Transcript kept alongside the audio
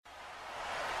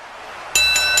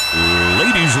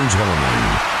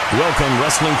gentlemen, welcome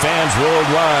wrestling fans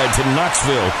worldwide to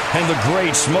Knoxville and the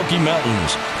Great Smoky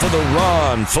Mountains for the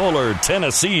Ron Fuller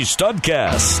Tennessee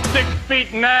Studcast. 6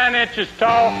 feet 9 inches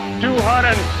tall,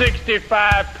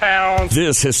 265 pounds.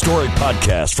 This historic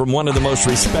podcast from one of the most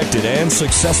respected and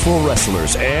successful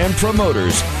wrestlers and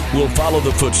promoters will follow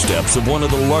the footsteps of one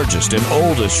of the largest and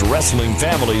oldest wrestling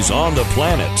families on the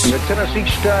planet. The Tennessee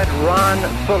Stud, Ron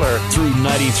Fuller. Through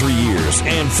 93 years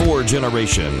and 4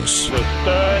 generations. The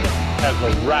Stud has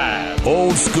arrived.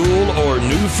 Old school or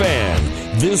new fan,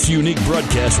 this unique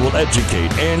broadcast will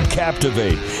educate and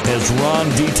captivate as Ron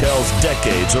details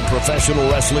decades of professional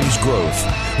wrestling's growth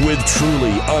with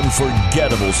truly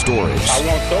unforgettable stories. I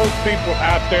want those people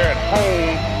out there at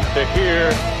home to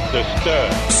hear the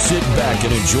Stud. Sit back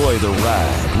and enjoy the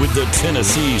ride with the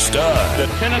Tennessee Stud. The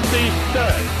Tennessee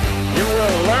Stud. You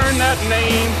will learn that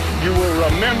name. You will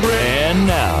remember it. And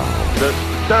now, the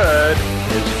Stud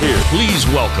is here. Please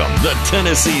welcome the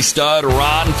Tennessee Stud,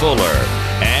 Ron Fuller,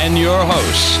 and your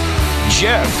host,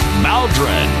 Jeff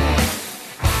Maldron.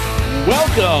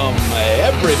 Welcome,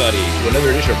 everybody, to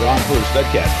another edition of Ron Fuller's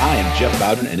Studcast. I am Jeff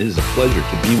Maldron, and it is a pleasure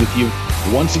to be with you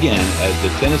once again as the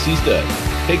Tennessee Stud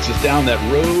takes us down that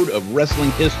road of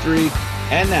wrestling history.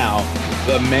 And now,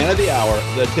 the man of the hour,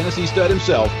 the Tennessee Stud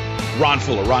himself, Ron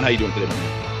Fuller. Ron, how you doing today, my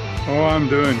man? Oh, I'm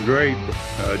doing great,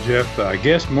 Jeff. I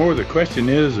guess more the question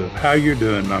is of how you're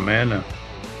doing, my man.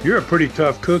 You're a pretty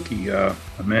tough cookie,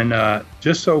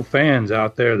 just so fans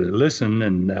out there that listen.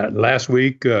 And last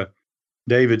week,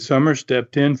 David Summers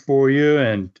stepped in for you,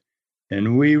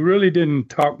 and we really didn't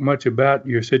talk much about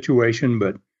your situation,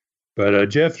 but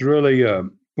Jeff's really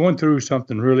going through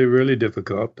something really, really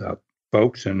difficult,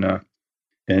 folks, and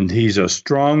he's a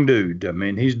strong dude. I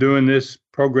mean, he's doing this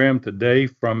program today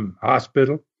from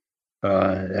hospital.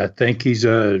 I think he's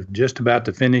just about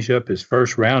to finish up his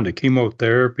first round of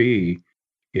chemotherapy.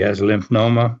 He has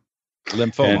lymphoma.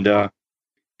 Lymphoma. And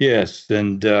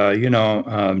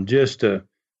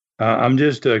I'm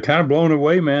just kind of blown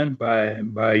away, man,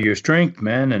 by your strength,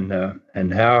 man,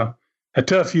 and how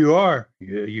tough you are.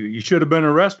 You should have been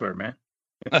a wrestler, man.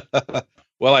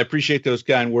 Well, I appreciate those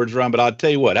kind words, Ron, but I'll tell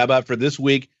you what, how about for this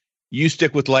week, you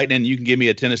stick with lightning and you can give me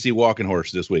a Tennessee walking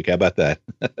horse this week. How about that?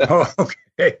 Oh,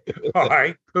 okay. All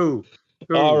right, cool.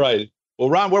 All right. Well,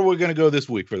 Ron, where are we going to go this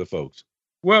week for the folks?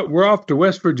 Well, we're off to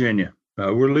West Virginia.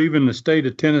 We're leaving the state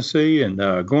of Tennessee and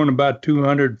going about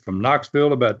 200 from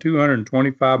Knoxville, about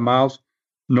 225 miles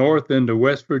north into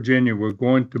West Virginia. We're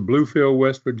going to Bluefield,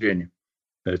 West Virginia.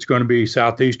 It's going to be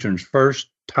Southeastern's first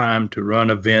time to run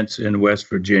events in West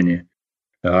Virginia.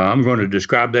 I'm going to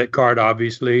describe that card,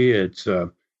 obviously. It's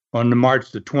on the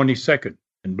March the 22nd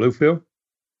in Bluefield,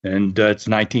 and it's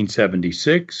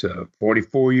 1976,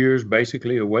 44 years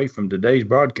basically away from today's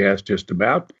broadcast, just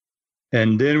about.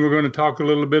 And then we're going to talk a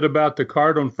little bit about the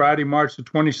card on Friday, March the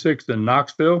 26th in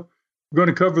Knoxville. We're going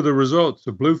to cover the results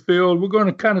of Bluefield. We're going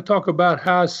to kind of talk about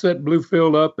how I set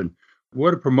Bluefield up and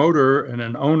what a promoter and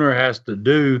an owner has to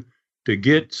do to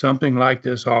get something like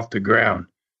this off the ground,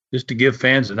 just to give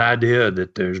fans an idea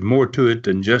that there's more to it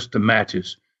than just the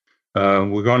matches.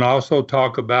 We're going to also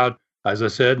talk about, as I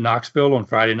said, Knoxville on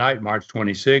Friday night, March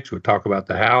 26th. We'll talk about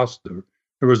the house, the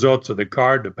results of the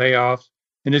card, the payoffs.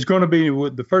 And it's going to be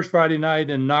the first Friday night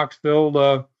in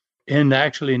Knoxville in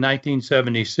actually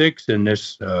 1976. And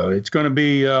it's going to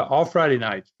be all Friday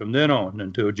nights from then on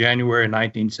until January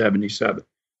 1977.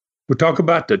 We'll talk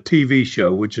about the TV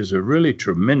show, which is a really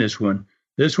tremendous one.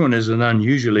 This one is an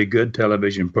unusually good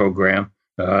television program.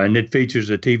 And it features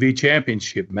a TV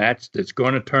championship match that's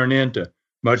going to turn into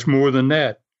much more than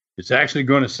that. It's actually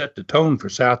going to set the tone for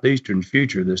Southeastern's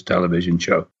future, this television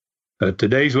show.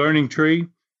 Today's learning tree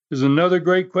is another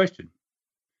great question.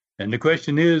 And the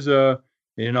question is, I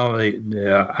know the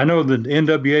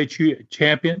NWA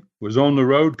champion was on the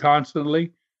road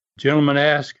constantly. Gentleman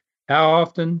asked, how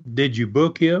often did you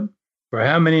book him? For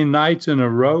how many nights in a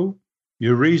row?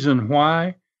 Your reason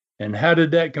why? And how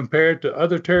did that compare to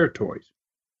other territories?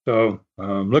 So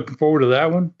I'm looking forward to that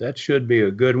one. That should be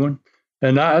a good one.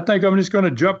 And I think I'm just going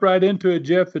to jump right into it,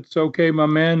 Jeff. It's okay, my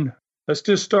man. Let's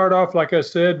just start off. Like I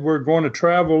said, we're going to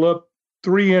travel up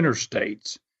 3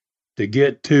 interstates to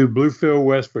get to Bluefield,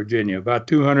 West Virginia, about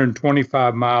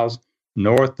 225 miles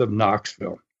north of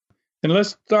Knoxville. And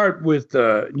let's start with,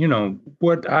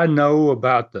 what I know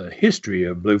about the history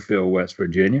of Bluefield, West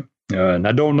Virginia. And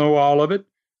I don't know all of it.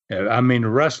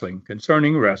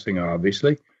 Concerning wrestling,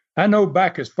 obviously. I know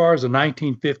back as far as the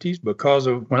 1950s because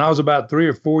of when I was about 3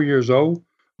 or 4 years old,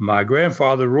 my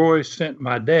grandfather, Roy, sent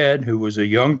my dad, who was a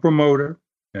young promoter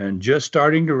and just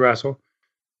starting to wrestle,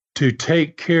 to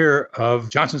take care of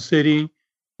Johnson City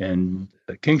And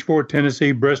Kingsport,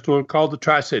 Tennessee, Bristol, called the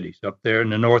Tri-Cities, up there in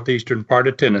the northeastern part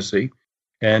of Tennessee.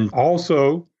 And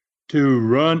also to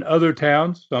run other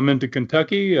towns, some into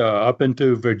Kentucky, up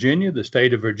into Virginia, the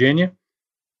state of Virginia.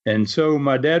 And so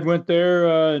my dad went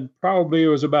there, probably it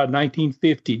was about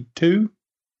 1952,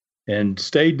 and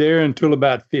stayed there until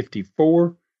about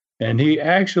 54. And he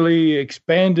actually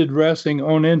expanded wrestling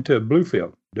on into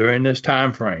Bluefield during this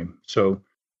time frame. So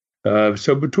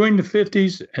between the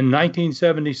 50s and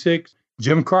 1976,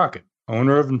 Jim Crockett,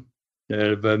 owner of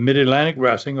Mid-Atlantic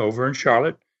Wrestling over in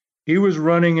Charlotte, he was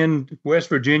running in West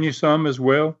Virginia some as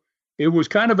well. It was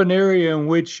kind of an area in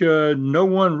which no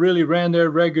one really ran there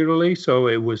regularly, so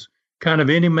it was kind of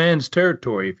any man's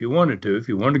territory if you wanted to. If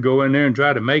you wanted to go in there and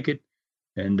try to make it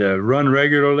and run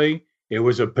regularly, it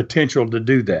was a potential to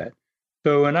do that.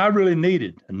 So, and I really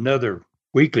needed another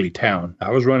weekly town.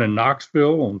 I was running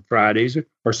Knoxville on Fridays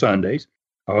or Sundays.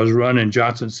 I was running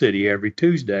Johnson City every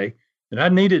Tuesday, and I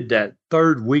needed that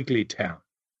third weekly town.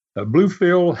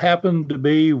 Bluefield happened to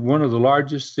be one of the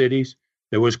largest cities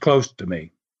that was close to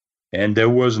me, and there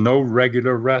was no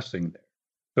regular wrestling there.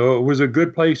 So it was a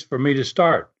good place for me to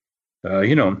start. But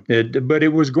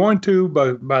it was going to,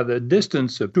 by the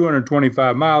distance of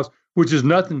 225 miles, which is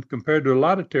nothing compared to a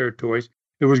lot of territories,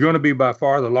 it was going to be by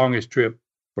far the longest trip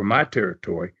for my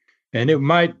territory. And it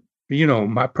might,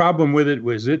 my problem with it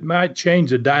was it might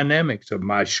change the dynamics of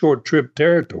my short trip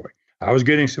territory. I was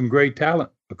getting some great talent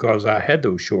because I had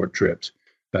those short trips.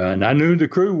 And I knew the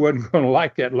crew wasn't going to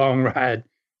like that long ride.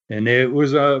 And it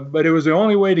was, but it was the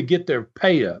only way to get their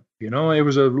pay up. It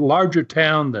was a larger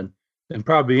town than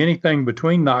probably anything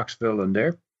between Knoxville and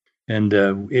there. And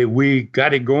we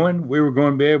got it going. We were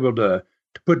going to be able to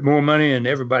put more money in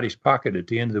everybody's pocket at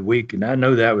the end of the week. And I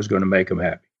know that was going to make them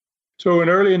happy. So in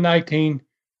early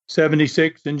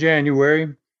 1976, in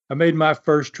January, I made my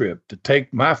first trip to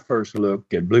take my first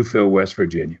look at Bluefield, West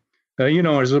Virginia.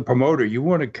 As a promoter, you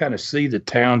want to kind of see the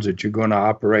towns that you're going to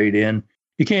operate in.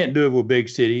 You can't do it with big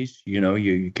cities.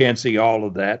 You can't see all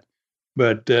of that.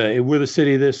 But with a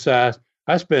city this size,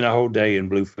 I spent a whole day in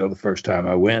Bluefield the first time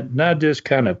I went. And I just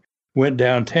kind of went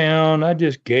downtown. I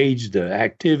just gauged the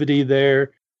activity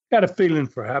there, got a feeling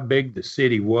for how big the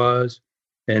city was.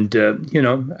 And,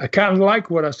 I kind of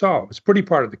liked what I saw. It's a pretty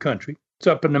part of the country. It's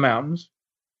up in the mountains.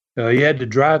 You had to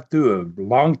drive through a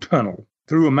long tunnel,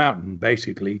 through a mountain,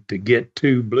 basically, to get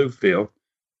to Bluefield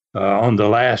on the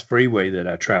last freeway that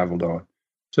I traveled on.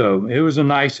 So it was a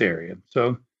nice area.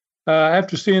 So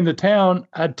after seeing the town,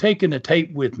 I'd taken a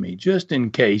tape with me just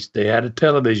in case they had a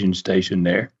television station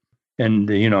there.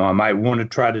 And, I might want to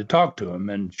try to talk to them.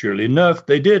 And surely enough,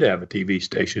 they did have a TV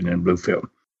station in Bluefield.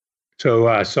 So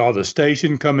I saw the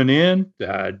station coming in.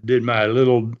 I did my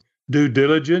little due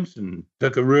diligence and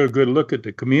took a real good look at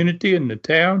the community and the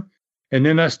town. And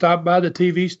then I stopped by the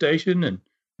TV station, and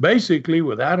basically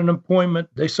without an appointment,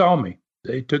 they saw me.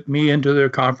 They took me into their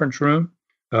conference room,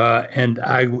 and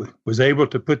I was able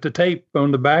to put the tape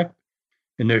on the back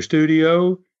in their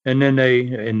studio, and then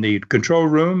in the control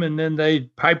room, and then they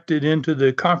piped it into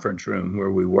the conference room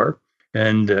where we were.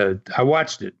 And I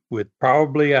watched it with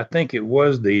probably, I think it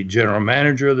was the general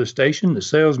manager of the station, the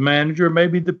sales manager,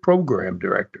 maybe the program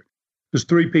director. There's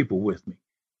 3 people with me.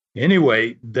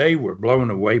 Anyway, they were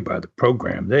blown away by the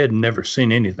program. They had never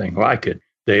seen anything like it.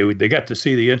 They got to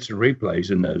see the instant replays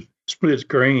and the split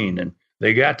screen, and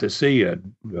they got to see a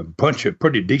bunch of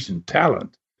pretty decent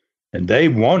talent. And they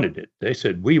wanted it. They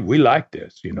said, we like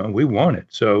this, we want it.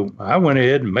 So I went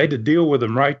ahead and made a deal with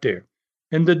them right there.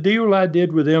 And the deal I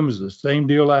did with them is the same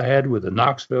deal I had with the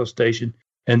Knoxville station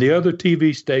and the other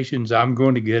TV stations I'm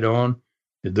going to get on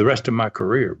the rest of my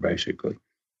career, basically.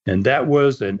 And that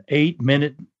was an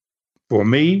 8-minute for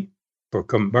me, for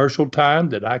commercial time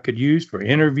that I could use for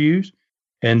interviews.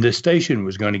 And the station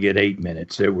was going to get 8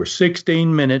 minutes. There were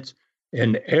 16 minutes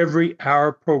in every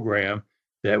hour program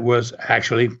that was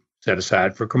actually set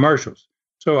aside for commercials.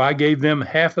 So I gave them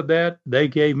half of that. They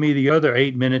gave me the other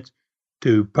 8 minutes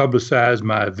to publicize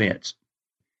my events.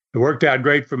 It worked out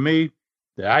great for me.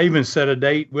 I even set a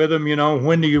date with them,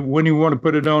 when do you want to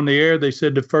put it on the air? They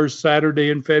said the first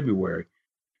Saturday in February.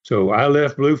 So I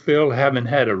left Bluefield having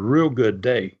had a real good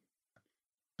day.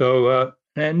 So,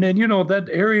 and then, that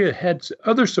area had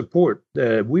other support.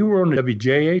 We were on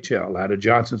WJHL out of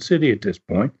Johnson City at this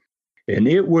point, and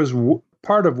it was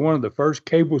part of one of the first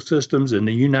cable systems in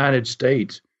the United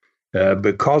States.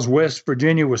 Because West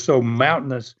Virginia was so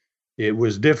mountainous, it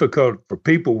was difficult for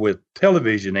people with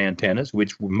television antennas,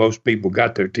 which most people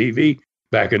got their TV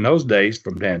back in those days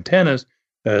from antennas.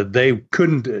 They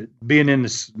couldn't, being in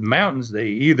the mountains, they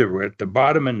either were at the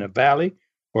bottom in the valley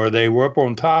or they were up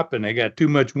on top and they got too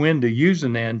much wind to use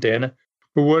an antenna.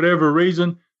 for whatever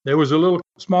reason, there was a little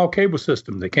small cable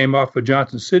system that came off of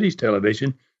Johnson City's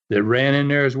television that ran in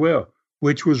there as well,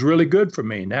 which was really good for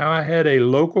me. Now I had a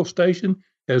local station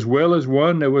as well as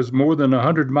one that was more than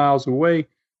 100 miles away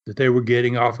that they were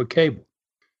getting off of cable.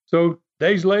 So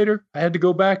days later, I had to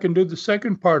go back and do the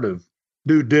second part of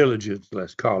due diligence,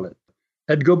 let's call it.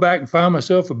 I had to go back and find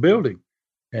myself a building.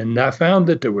 And I found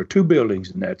that there were two buildings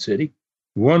in that city.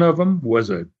 One of them was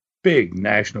a big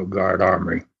National Guard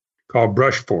armory called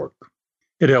Brush Fork.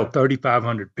 It held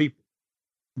 3,500 people.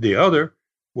 The other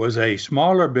was a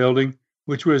smaller building,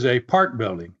 which was a park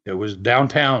building that was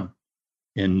downtown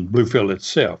in Bluefield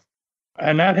itself.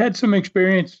 And I'd had some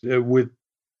experience with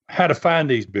how to find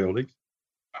these buildings.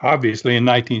 Obviously, in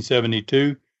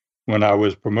 1972, when I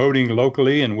was promoting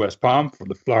locally in West Palm for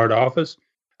the Florida office,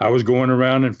 I was going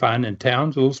around and finding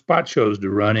towns, little spot shows to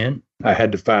run in. I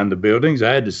had to find the buildings.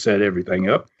 I had to set everything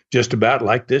up, just about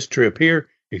like this trip here,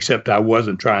 except I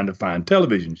wasn't trying to find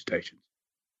television stations.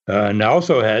 And I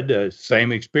also had the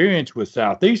same experience with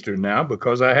Southeastern now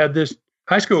because I had this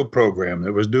high school program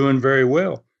that was doing very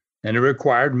well, and it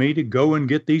required me to go and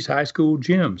get these high school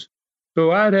gyms.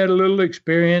 So I'd had a little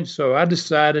experience, so I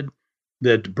decided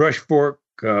that Brush Fork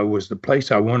was the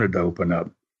place I wanted to open up.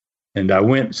 And I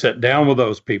went and sat down with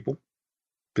those people,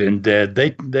 and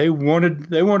they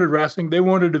wanted wrestling, they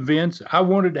wanted events. I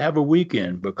wanted to have a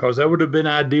weekend because that would have been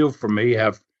ideal for me.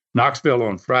 Have Knoxville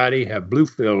on Friday, have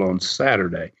Bluefield on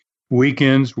Saturday.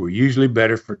 Weekends were usually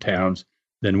better for towns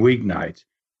than weeknights,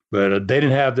 but they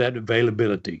didn't have that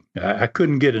availability. I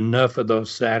couldn't get enough of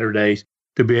those Saturdays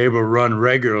to be able to run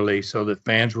regularly so that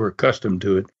fans were accustomed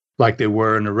to it like they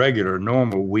were in a regular,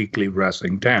 normal weekly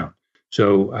wrestling town.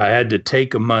 So I had to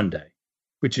take a Monday,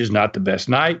 which is not the best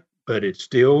night, but it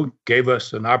still gave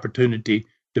us an opportunity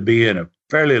to be in a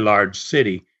fairly large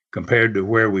city compared to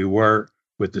where we were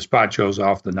with the spot shows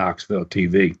off the Knoxville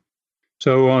TV.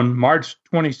 So on March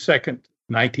 22nd,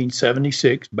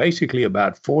 1976, basically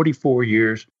about 44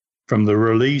 years from the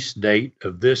release date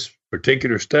of this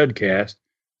particular studcast,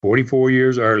 44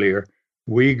 years earlier,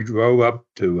 we drove up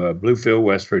to Bluefield,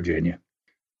 West Virginia.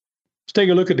 Let's take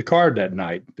a look at the card that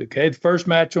night. Okay, the first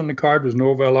match on the card was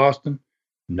Norvell Austin,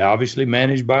 and obviously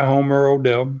managed by Homer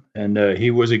Odell, and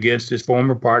he was against his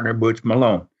former partner, Butch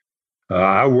Malone.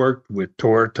 I worked with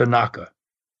Tora Tanaka.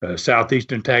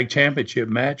 Southeastern Tag Championship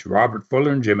match, Robert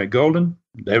Fuller and Jimmy Golden.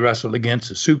 They wrestled against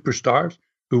the Superstars,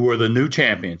 who were the new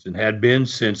champions and had been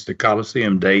since the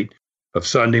Coliseum date of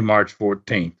Sunday, March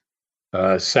 14th.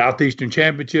 Southeastern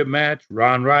Championship match,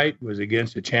 Ron Wright was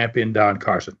against the champion, Don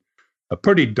Carson. A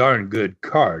pretty darn good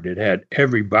card. It had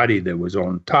everybody that was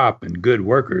on top, and good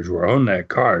workers were on that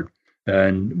card.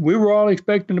 And we were all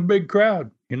expecting a big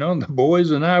crowd. You know, the boys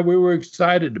and I, we were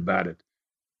excited about it.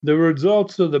 The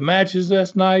results of the matches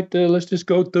last night, let's just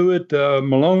go through it.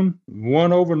 Malone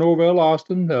won over Norvell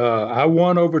Austin. I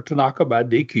won over Tanaka by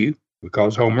DQ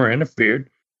because Homer interfered.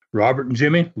 Robert and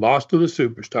Jimmy lost to the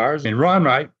Superstars. And Ron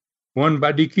Wright won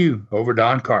by DQ over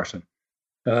Don Carson.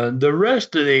 The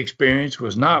rest of the experience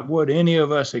was not what any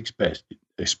of us expected,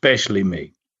 especially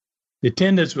me. The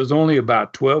attendance was only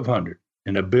about 1,200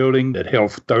 in a building that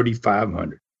held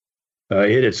 3,500.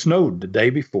 It had snowed the day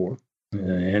before,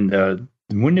 and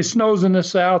when it snows in the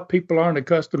South, people aren't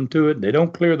accustomed to it. They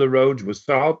don't clear the roads with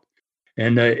salt,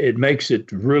 and it makes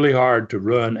it really hard to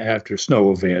run after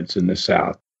snow events in the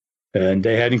South. And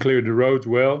they hadn't cleared the roads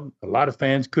well. A lot of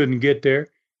fans couldn't get there,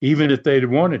 even if they'd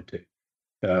wanted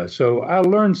to. So I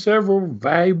learned several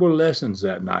valuable lessons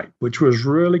that night, which was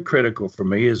really critical for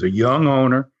me as a young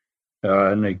owner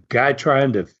and a guy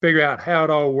trying to figure out how it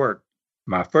all worked.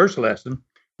 My first lesson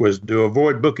was to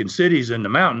avoid booking cities in the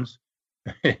mountains,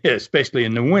 especially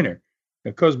in the winter,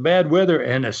 because bad weather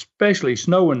and especially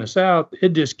snow in the South, it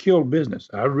just killed business.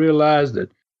 I realized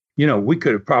that, you know, we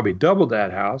could have probably doubled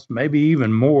that house, maybe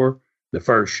even more the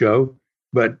first show,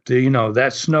 but, you know,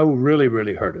 that snow really,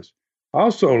 really hurt us.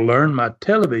 Also learned my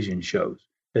television shows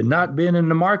had not been in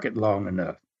the market long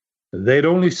enough. They'd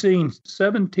only seen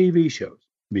 7 TV shows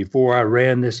before I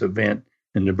ran this event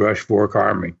in the Brush Fork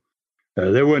Armory.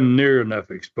 There wasn't near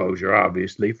enough exposure,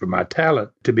 obviously, for my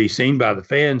talent to be seen by the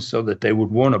fans so that they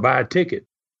would want to buy a ticket.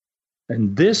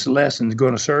 And this lesson is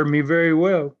going to serve me very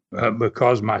well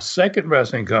because my second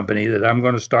wrestling company that I'm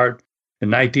going to start in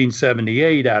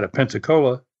 1978 out of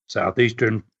Pensacola,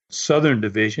 Southeastern Southern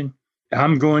Division,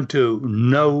 I'm going to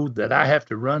know that I have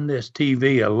to run this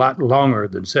TV a lot longer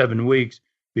than 7 weeks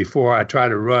before I try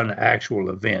to run actual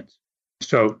events.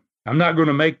 So I'm not going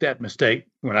to make that mistake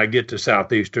when I get to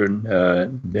Southeastern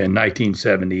in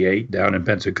 1978 down in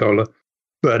Pensacola.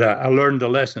 But I learned a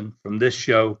lesson from this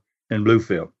show in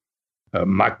Bluefield.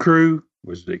 My crew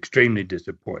was extremely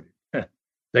disappointed.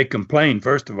 They complained,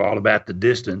 first of all, about the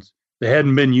distance. They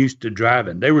hadn't been used to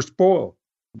driving. They were spoiled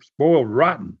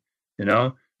rotten, you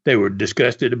know. They were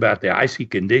disgusted about the icy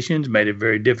conditions, made it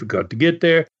very difficult to get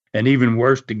there, and even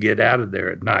worse to get out of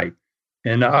there at night.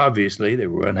 And obviously, they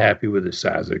were unhappy with the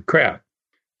size of the crowd.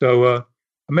 So I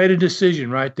made a decision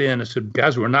right then. I said,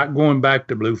 guys, we're not going back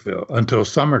to Bluefield until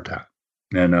summertime.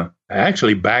 And I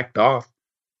actually backed off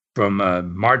from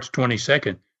March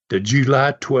 22nd to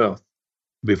July 12th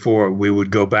before we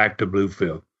would go back to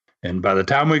Bluefield. And by the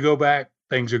time we go back,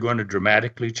 things are going to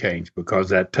dramatically change because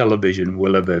that television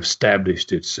will have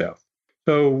established itself.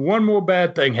 So one more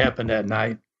bad thing happened that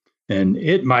night, and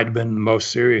it might have been the most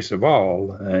serious of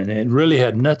all, and it really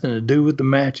had nothing to do with the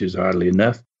matches, oddly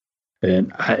enough.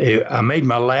 And I made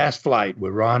my last flight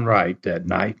with Ron Wright that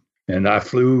night, and I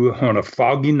flew on a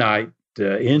foggy night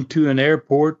into an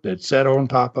airport that sat on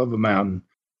top of a mountain,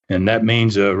 and that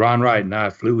means Ron Wright and I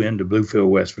flew into Bluefield,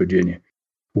 West Virginia.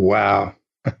 Wow.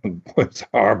 It was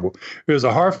horrible. It was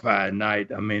a horrifying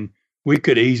night. I mean, we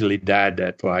could easily died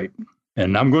that flight.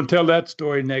 And I'm going to tell that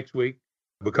story next week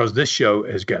because this show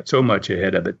has got so much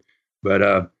ahead of it. But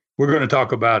we're going to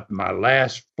talk about my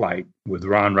last flight with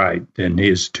Ron Wright and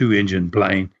his 2-engine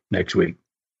plane next week.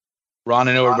 Ron,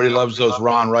 I know everybody loves those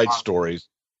Ron Wright stories.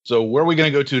 So where are we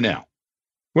going to go to now?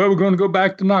 Well, we're going to go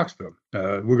back to Knoxville.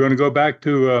 We're going to go back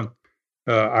to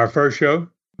our first show.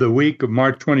 The week of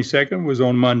March 22nd was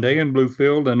on Monday in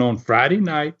Bluefield, and on Friday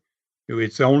night,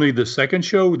 it's only the second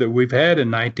show that we've had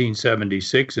in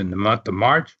 1976 in the month of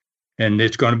March, and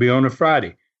it's going to be on a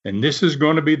Friday. And this is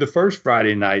going to be the first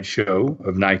Friday night show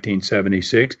of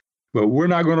 1976, but we're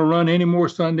not going to run any more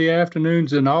Sunday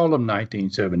afternoons in all of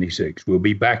 1976. We'll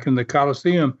be back in the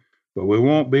Coliseum, but we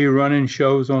won't be running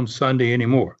shows on Sunday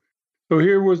anymore. So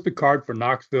here was the card for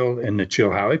Knoxville in the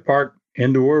Chilhowie Park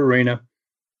Indoor Arena.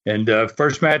 And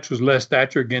first match was Les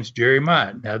Thatcher against Jerry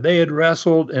Myatt. Now, they had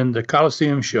wrestled in the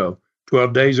Coliseum show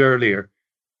 12 days earlier,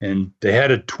 and they had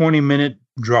a 20-minute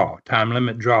draw, time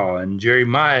limit draw. And Jerry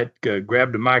Myatt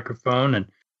grabbed a microphone, and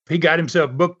he got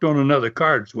himself booked on another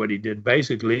card, is what he did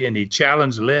basically, and he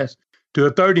challenged Les to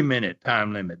a 30-minute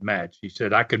time limit match. He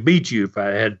said, I could beat you if I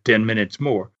had 10 minutes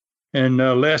more. And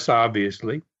Les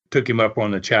obviously took him up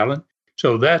on the challenge.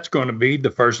 So that's going to be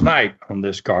the first night on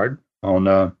this card on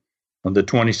the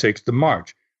 26th of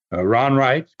March. Ron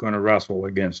Wright's going to wrestle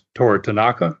against Toru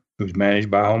Tanaka, who's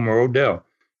managed by Homer Odell.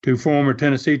 2 former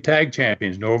Tennessee tag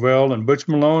champions, Norvell and Butch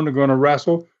Malone, are going to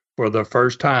wrestle for the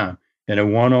first time in a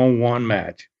one-on-one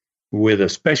match with a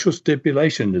special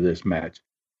stipulation to this match.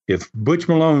 If Butch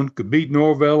Malone could beat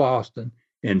Norvell Austin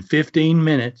in 15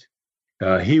 minutes,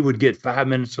 he would get 5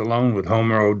 minutes alone with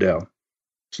Homer Odell.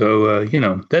 So,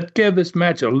 that gave this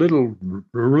match a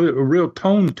real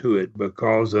tone to it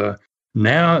because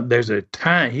now there's a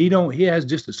time he has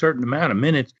just a certain amount of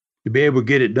minutes to be able to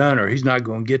get it done, or he's not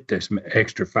going to get this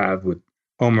extra 5 with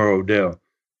Homer Odell.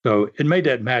 So it made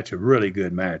that match a really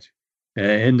good match.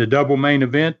 In the double main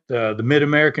event, the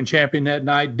Mid-American champion that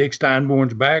night, Dick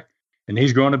Steinborn's back, and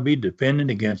he's going to be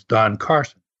defending against Don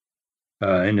Carson.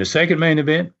 In the second main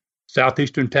event,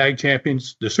 Southeastern Tag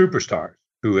Champions, the Superstars,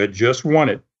 who had just won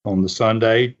it on the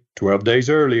Sunday 12 days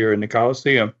earlier in the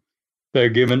Coliseum, they're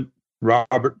giving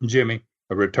Robert and Jimmy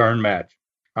a return match.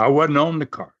 I wasn't on the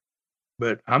card,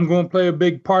 but I'm going to play a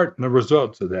big part in the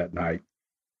results of that night.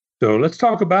 So let's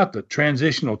talk about the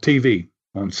transitional TV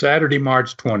on Saturday,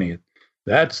 March 20th.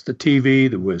 That's the TV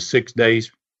that was 6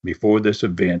 days before this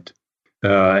event.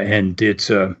 And it's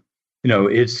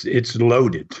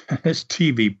loaded. This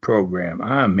TV program,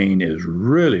 I mean, is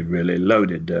really, really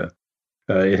loaded.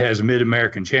 It has a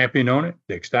Mid-American champion on it,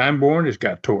 Dick Steinborn. It's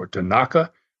got Toru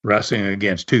Tanaka wrestling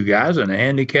against 2 guys in a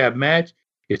handicap match.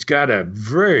 It's got a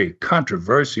very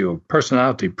controversial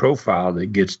personality profile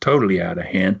that gets totally out of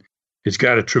hand. It's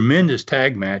got a tremendous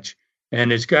tag match,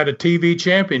 and it's got a TV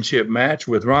championship match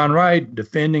with Ron Wright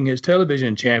defending his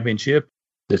television championship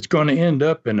that's going to end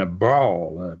up in a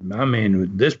brawl. I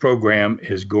mean, this program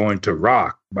is going to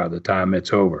rock by the time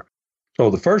it's over. So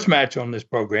the first match on this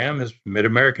program is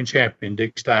Mid-American champion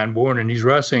Dick Steinborn, and he's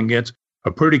wrestling against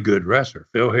a pretty good wrestler,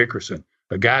 Phil Hickerson,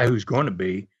 a guy who's going to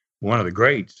be one of the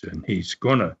greats, and he's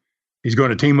going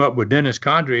to team up with Dennis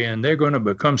Condrey, and they're going to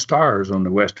become stars on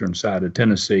the western side of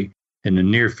Tennessee in the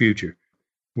near future.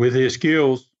 With his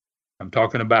skills, I'm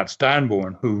talking about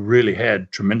Steinborn, who really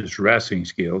had tremendous wrestling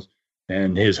skills,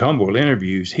 and his humble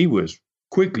interviews, he was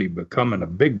quickly becoming a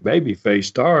big babyface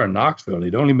star in Knoxville.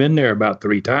 He'd only been there about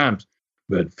 3 times,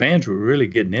 but fans were really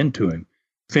getting into him.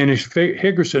 Finished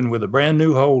Hickerson with a brand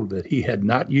new hold that he had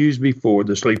not used before,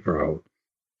 the sleeper hold.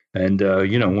 And,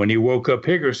 when he woke up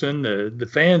Hickerson, the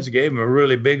fans gave him a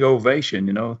really big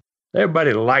ovation.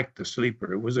 Everybody liked the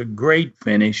sleeper. It was a great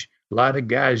finish. A lot of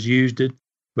guys used it,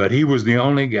 but he was the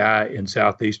only guy in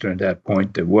Southeastern at that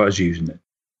point that was using it.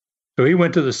 So he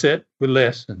went to the set with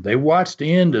Les, and they watched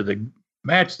the end of the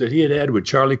match that he had with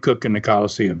Charlie Cook in the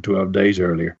Coliseum 12 days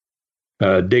earlier.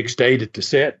 Dick stayed at the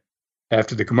set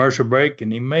after the commercial break,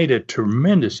 and he made a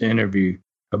tremendous interview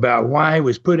about why he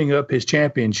was putting up his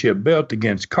championship belt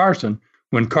against Carson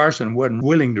when Carson wasn't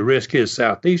willing to risk his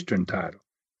Southeastern title.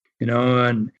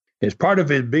 And as part of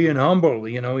his being humble,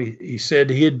 he said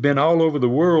he had been all over the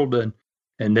world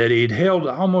and that he'd held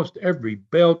almost every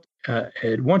belt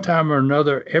at one time or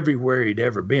another everywhere he'd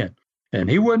ever been. And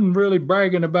he wasn't really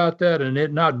bragging about that and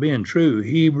it not being true.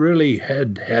 He really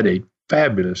had a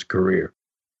fabulous career.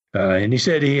 And he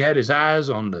said he had his eyes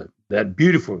on that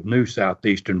beautiful new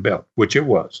Southeastern belt, which it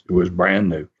was. It was brand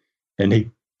new. And he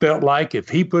felt like if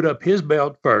he put up his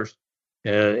belt first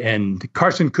and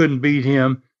Carson couldn't beat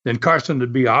him, then Carson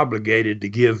would be obligated to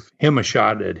give him a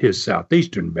shot at his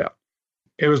Southeastern belt.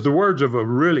 It was the words of a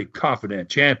really confident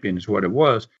champion is what it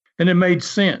was. And it made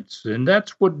sense. And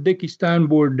that's what Dickie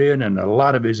Steinborn did in a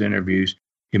lot of his interviews.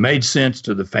 He made sense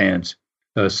to the fans.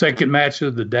 The second match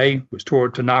of the day was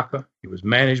toward Tanaka. It was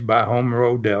managed by Homer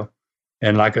Odell.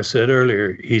 And like I said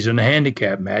earlier, he's in a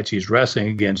handicap match. He's wrestling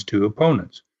against two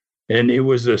opponents. And it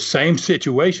was the same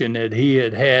situation that he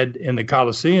had in the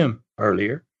Coliseum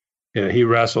earlier. He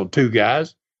wrestled two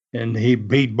guys, and he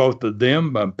beat both of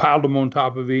them, piled them on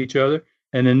top of each other.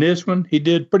 And in this one, he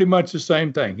did pretty much the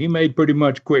same thing. He made pretty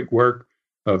much quick work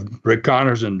of Rick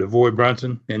Connors and Devoy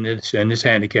Brunson in this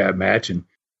handicap match. And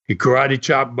he karate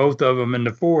chopped both of them in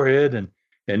the forehead.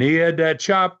 And he had that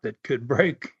chop that could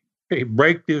break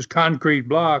those concrete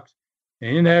blocks. And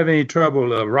he didn't have any trouble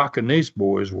rocking these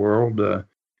boys' world.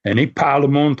 And he piled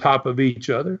them on top of each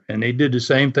other. And he did the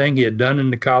same thing he had done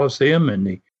in the Coliseum.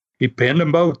 And he pinned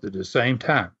them both at the same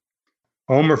time.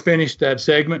 Homer finished that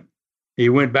segment. He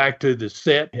went back to the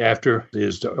set after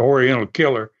his Oriental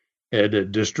Killer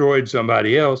had destroyed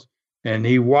somebody else, and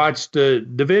he watched the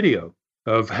video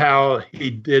of how he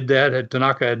did that.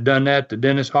 Tanaka had done that to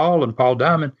Dennis Hall and Paul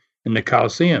Diamond in the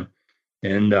Coliseum.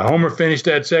 And Homer finished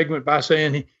that segment by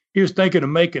saying he was thinking of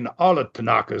making all of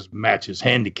Tanaka's matches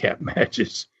handicap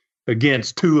matches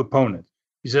against two opponents.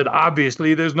 He said,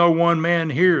 obviously, there's no one man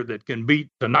here that can beat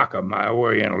Tanaka, my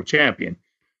Oriental champion.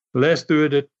 Les threw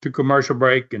it to commercial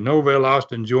break, and Norvell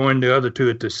Austin joined the other two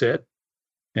at the set.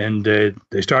 And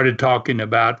they started talking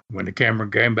about, when the camera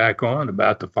came back on,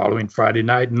 about the following Friday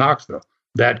night in Knoxville,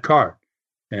 that card.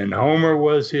 And Homer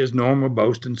was his normal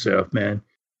boasting self, man.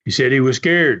 He said he was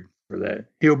scared for that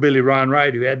hillbilly Ron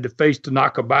Wright, who had to face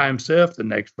Tanaka by himself the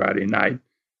next Friday night.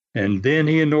 And then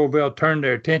he and Norvell turned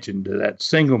their attention to that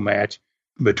single match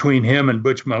between him and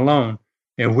Butch Malone,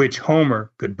 in which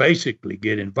Homer could basically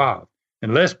get involved.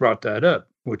 And Les brought that up,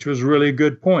 which was really a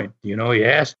good point. He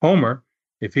asked Homer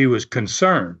if he was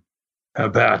concerned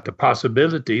about the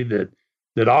possibility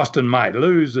that Austin might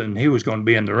lose and he was going to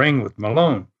be in the ring with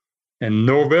Malone. And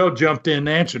Norvell jumped in and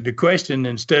answered the question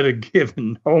instead of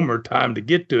giving Homer time to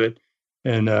get to it.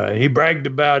 And he bragged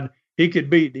about he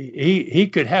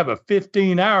could have a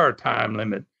 15-hour time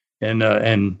limit,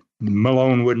 and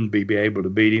Malone wouldn't be able to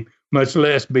beat him, much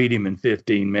less beat him in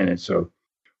 15 minutes. So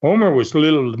Homer was a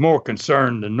little more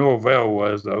concerned than Norvell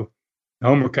was, though.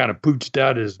 Homer kind of pooched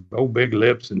out his old big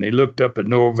lips, and he looked up at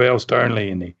Norvell sternly,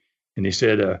 and he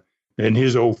said, in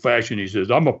his old fashion, he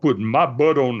says, I'm going to put my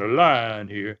butt on the line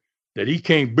here that he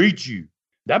can't beat you.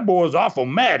 That boy's awful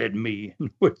mad at me,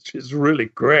 which is really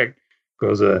correct,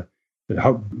 because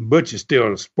Butch is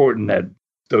still sporting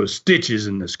those stitches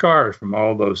and the scars from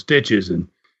all those stitches, and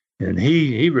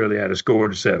he really had a score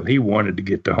to settle. He wanted to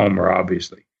get to Homer,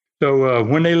 obviously. So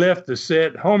when they left the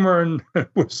set, Homer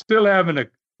was still having a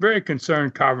very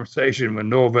concerned conversation with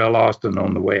Norvell Austin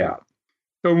on the way out.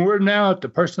 So we're now at the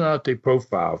personality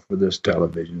profile for this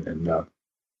television, and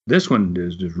this one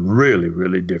is just really,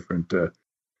 really different.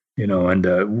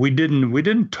 And we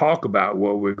didn't talk about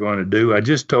what we're going to do. I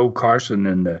just told Carson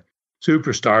and the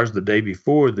Superstars the day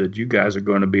before that you guys are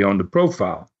going to be on the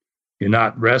profile. You're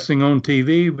not wrestling on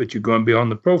TV, but you're going to be on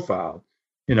the profile.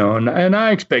 And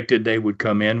I expected they would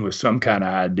come in with some kind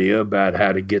of idea about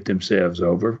how to get themselves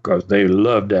over, because they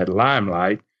love that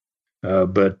limelight.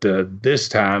 But this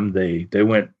time they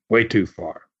went way too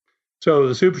far. So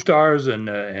the Superstars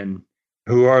and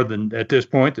who are at this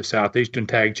point the Southeastern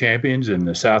Tag Champions and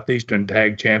the Southeastern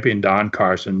Tag Champion Don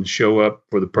Carson show up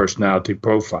for the personality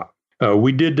profile.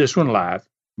 We did this one live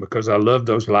because I love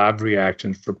those live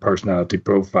reactions for personality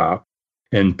profile.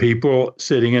 And people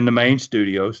sitting in the main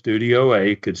studio, Studio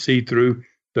A, could see through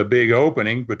the big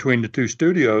opening between the two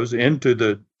studios into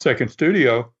the second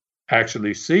studio,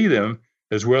 actually see them,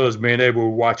 as well as being able to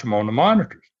watch them on the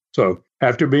monitors. So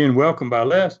after being welcomed by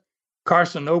Les,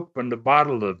 Carson opened a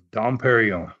bottle of Dom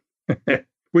Perignon,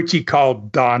 which he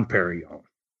called Don Perignon,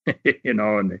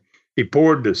 and he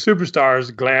poured the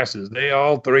superstars glasses. They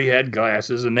all three had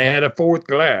glasses, and they had a fourth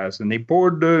glass, and he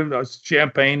poured the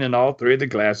champagne in all three of the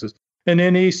glasses. And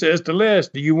then he says to Les,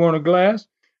 "Do you want a glass?"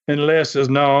 And Les says,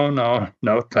 no,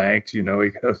 thanks. He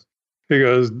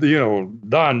goes,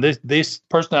 Don, this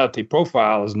personality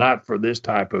profile is not for this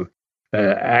type of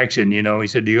action. He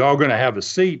said, "Are you all going to have a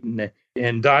seat?"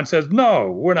 And Don says,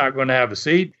 "No, we're not going to have a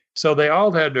seat." So they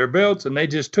all had their belts, and they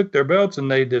just took their belts and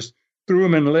they just threw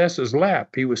them in Les's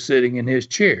lap. He was sitting in his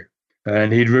chair,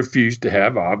 and he refused to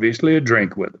have, obviously, a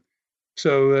drink with him.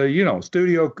 So,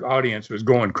 studio audience was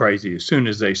going crazy as soon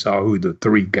as they saw who the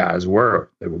three guys were.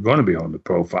 They were going to be on the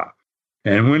profile.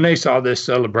 And when they saw this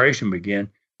celebration begin,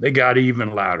 they got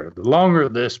even louder. The longer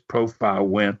this profile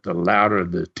went, the louder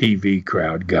the TV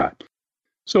crowd got.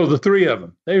 So the three of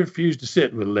them, they refused to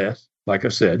sit with Les, like I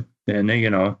said. And,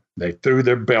 they threw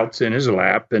their belts in his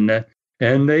lap, and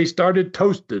they started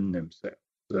toasting themselves,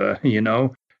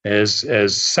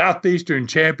 as Southeastern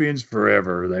champions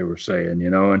forever, they were saying,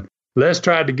 and Les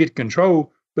tried to get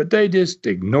control, but they just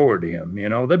ignored him.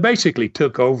 They basically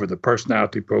took over the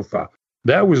personality profile.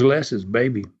 That was Les's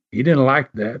baby. He didn't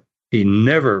like that. He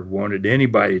never wanted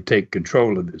anybody to take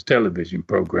control of his television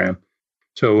program.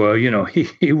 So,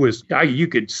 he was, you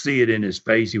could see it in his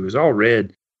face. He was all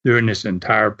red during this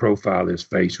entire profile. His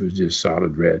face was just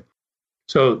solid red.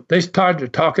 So they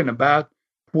started talking about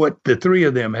what the three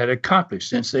of them had accomplished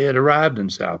since they had arrived in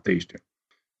Southeastern.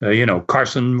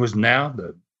 Carson was now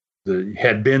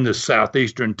had been the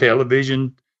Southeastern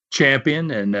television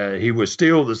champion, and he was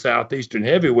still the Southeastern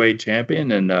heavyweight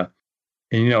champion, and now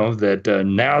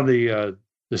the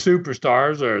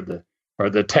superstars are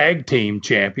the tag team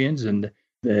champions, and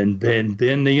then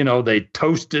they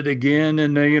toasted again,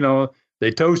 and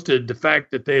they toasted the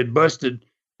fact that they had busted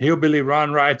Hillbilly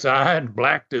Ron Wright's eye and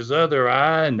blacked his other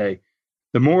eye, and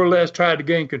the more or less tried to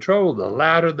gain control, the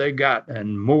louder they got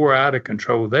and more out of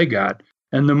control they got.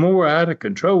 And the more out of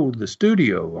control the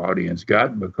studio audience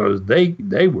got, because they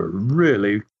were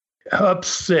really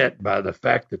upset by the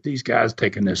fact that these guys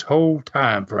taking this whole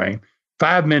time frame,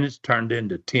 5 minutes turned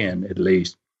into 10 at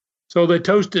least. So they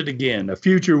toasted again, a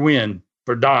future win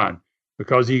for Don,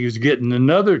 because he was getting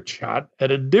another shot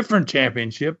at a different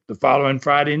championship the following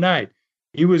Friday night.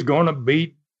 He was going to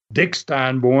beat Dick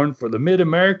Steinborn for the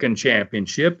Mid-American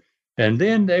Championship, and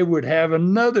then they would have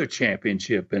another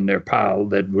championship in their pile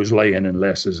that was laying in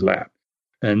Les's lap.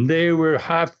 And they were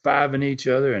high-fiving each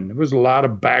other, and there was a lot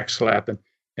of backslapping,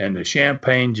 and the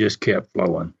champagne just kept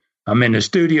flowing. I mean, the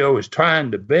studio was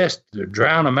trying the best to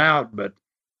drown them out,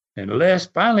 and Les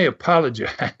finally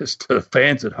apologized to the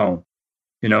fans at home.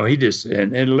 He just,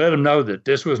 and let them know that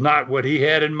this was not what he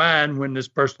had in mind when this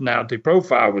personality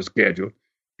profile was scheduled.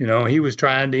 He was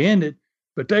trying to end it,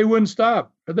 but they wouldn't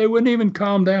stop. They wouldn't even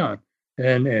calm down.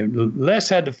 And Les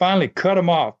had to finally cut them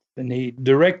off, and he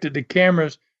directed the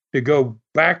cameras to go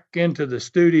back into the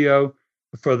studio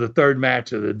for the third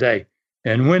match of the day.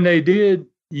 And when they did,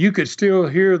 you could still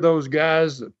hear those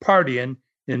guys partying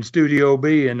in Studio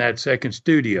B in that second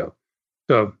studio.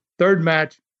 So third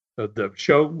match of the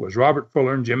show was Robert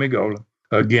Fuller and Jimmy Golden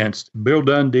against Bill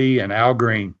Dundee and Al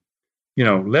Green.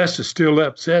 Les is still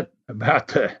upset about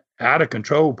the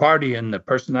out-of-control party and the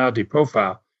personality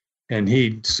profile. And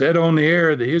he said on the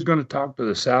air that he was going to talk to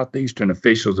the Southeastern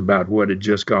officials about what had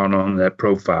just gone on in that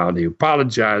profile. And he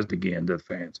apologized again to the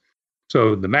fans.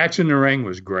 So the match in the ring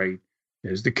was great.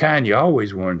 It's the kind you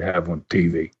always wanted to have on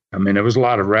TV. I mean, there was a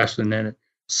lot of wrestling in it.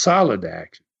 Solid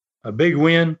action. A big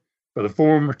win for the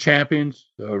former champions,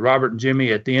 Robert and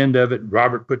Jimmy. At the end of it,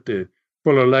 Robert put the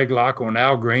Fuller leg lock on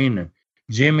Al Green, and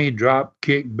Jimmy drop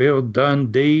kicked Bill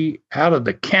Dundee out of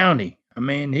the county. I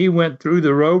mean, he went through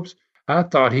the ropes. I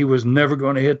thought he was never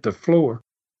going to hit the floor.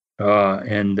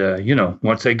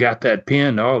 Once they got that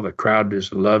pin, the crowd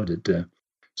just loved it.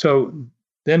 So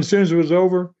then as soon as it was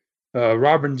over,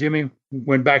 Robert and Jimmy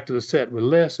went back to the set with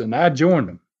Les, and I joined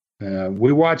them.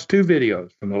 We watched two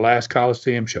videos from the last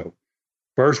Coliseum show.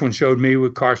 First one showed me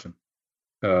with Carson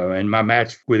and my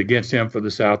match against him for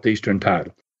the Southeastern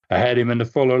title. I had him in the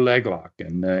Fuller leg lock,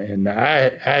 and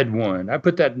I had won. I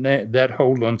put that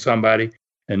hold on somebody,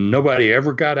 and nobody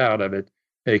ever got out of it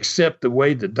except the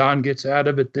way that Don gets out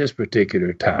of it this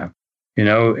particular time.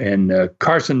 And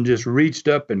Carson just reached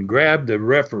up and grabbed the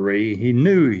referee. He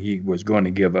knew he was going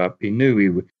to give up. He knew he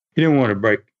didn't want to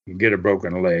break and get a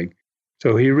broken leg.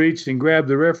 So he reached and grabbed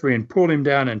the referee and pulled him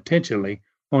down intentionally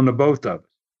on the both of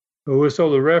us. So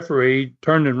the referee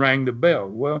turned and rang the bell.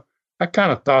 Well, I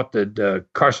kind of thought that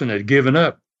Carson had given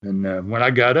up. And when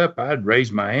I got up, I had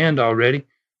raised my hand already.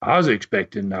 I was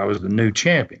expecting I was the new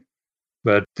champion.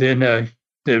 But then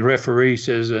the referee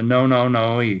says,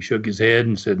 no. He shook his head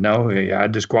and said, no, I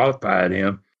disqualified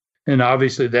him. And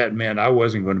obviously that meant I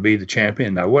wasn't going to be the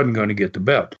champion. I wasn't going to get the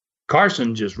belt.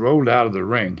 Carson just rolled out of the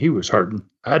ring. He was hurting.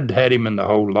 I'd had him in the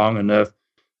hold long enough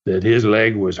that his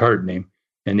leg was hurting him.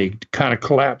 And he kind of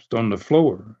collapsed on the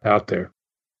floor out there.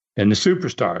 And the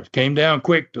superstars came down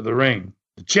quick to the ring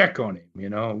to check on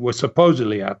him. Well,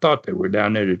 supposedly I thought they were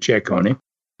down there to check on him.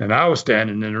 And I was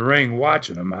standing in the ring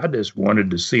watching him. I just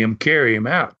wanted to see him carry him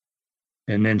out.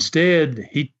 And instead,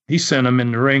 he sent him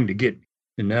in the ring to get me.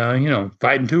 And,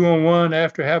 fighting 2-on-1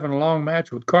 after having a long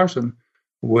match with Carson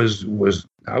was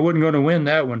I wasn't going to win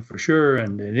that one for sure.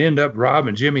 And it ended up Rob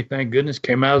and Jimmy, thank goodness,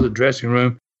 came out of the dressing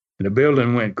room. And the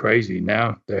building went crazy.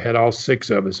 Now they had all 6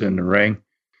 of us in the ring.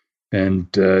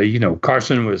 And,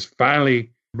 Carson was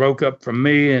finally broke up from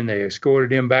me, and they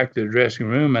escorted him back to the dressing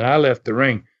room, and I left the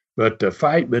ring. But the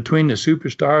fight between the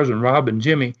superstars and Rob and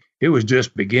Jimmy, it was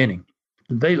just beginning.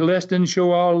 Les didn't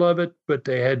show all of it, but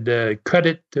they had cut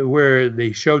it to where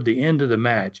they showed the end of the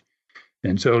match.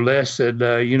 And so Les said,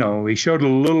 he showed a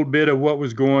little bit of what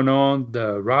was going on.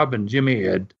 Rob and Jimmy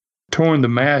had torn the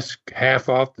mask half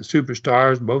off the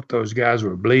superstars. Both those guys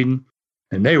were bleeding,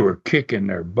 and they were kicking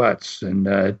their butts. And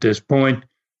at this point,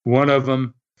 one of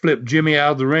them flipped Jimmy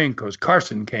out of the ring because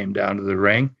Carson came down to the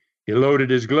ring. He loaded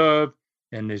his glove,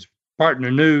 and his partner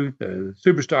the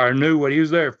superstar knew what he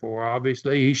was there for,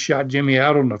 obviously. He shot Jimmy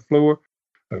out on the floor.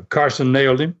 Carson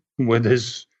nailed him with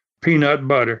his peanut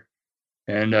butter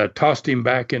and tossed him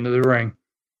back into the ring.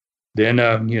 Then,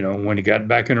 when he got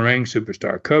back in the ring,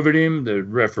 superstar covered him. The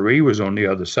referee was on the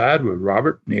other side with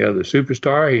Robert, the other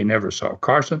superstar. He never saw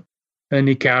Carson, and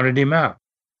he counted him out.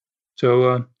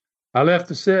 So I left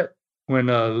the set when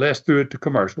Les threw it to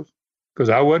commercials, because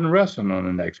I wasn't wrestling on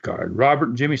the next card. Robert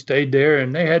and Jimmy stayed there,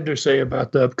 and they had their say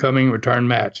about the upcoming return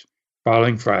match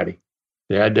following Friday.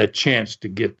 They had that chance to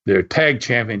get their tag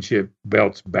championship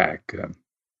belts back.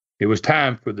 It was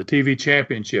time for the TV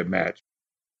championship match,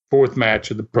 4th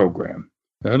match of the program.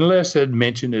 And Les had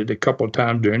mentioned it a couple of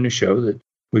times during the show that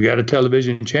we got a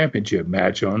television championship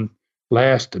match on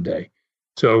last today.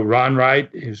 So Ron Wright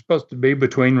is supposed to be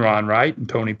between Ron Wright and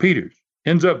Tony Peters.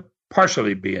 Ends up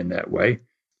partially being that way.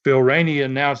 Phil Rainey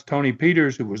announced Tony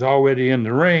Peters, who was already in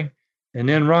the ring, and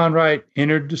then Ron Wright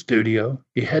entered the studio.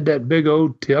 He had that big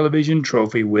old television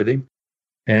trophy with him,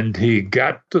 and he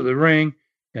got to the ring,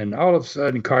 and all of a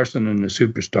sudden Carson and the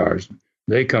superstars,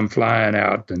 they come flying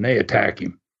out, and they attack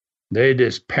him. They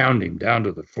just pound him down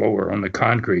to the floor on the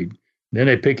concrete. Then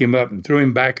they pick him up and threw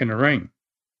him back in the ring.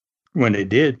 When they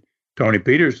did, Tony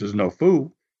Peters is no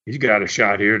fool. He's got a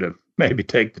shot here to maybe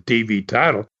take the TV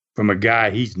title from a guy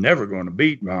he's never going to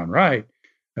beat, Ron Wright.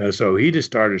 So he just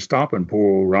started stomping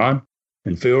poor old Ron.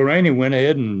 And Phil Rainey went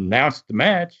ahead and announced the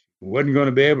match. Wasn't going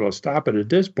to be able to stop it at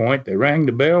this point. They rang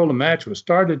the bell. The match was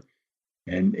started.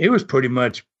 And it was pretty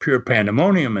much pure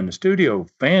pandemonium in the studio.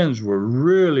 Fans were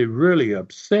really, really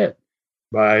upset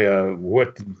by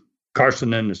what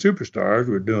Carson and the superstars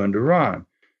were doing to Ron.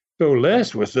 So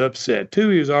Les was upset, too.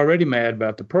 He was already mad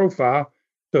about the profile.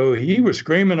 So he was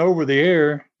screaming over the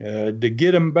air to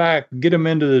get him back, get him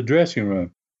into the dressing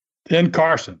room. Then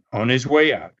Carson, on his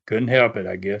way out, couldn't help it,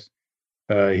 I guess.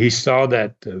 He saw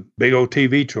that big old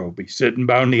TV trophy sitting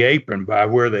by on the apron by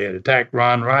where they had attacked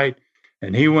Ron Wright.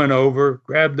 And he went over,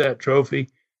 grabbed that trophy,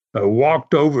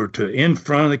 walked over to in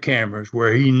front of the cameras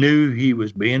where he knew he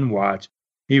was being watched.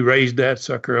 He raised that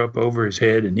sucker up over his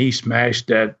head, and he smashed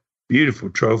that beautiful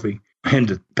trophy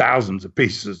into thousands of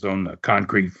pieces on the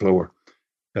concrete floor.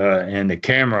 And the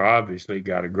camera obviously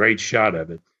got a great shot of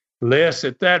it. Les,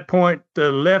 at that point,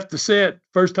 left the set.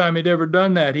 First time he'd ever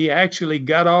done that. He actually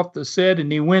got off the set,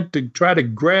 and he went to try to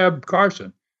grab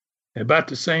Carson. About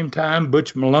the same time,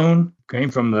 Butch Malone came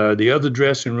from the other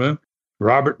dressing room,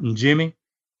 Robert and Jimmy,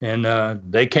 and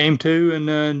they came too. And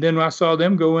then I saw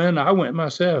them go in. I went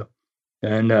myself.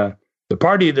 And the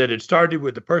party that had started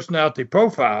with the personality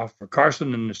profile for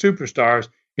Carson and the superstars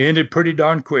ended pretty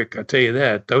darn quick, I tell you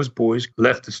that. Those boys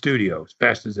left the studio as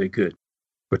fast as they could.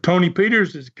 But Tony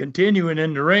Peters is continuing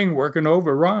in the ring, working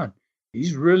over Ron.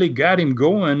 He's really got him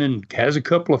going and has a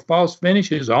couple of false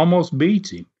finishes, almost beats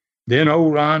him. Then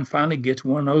old Ron finally gets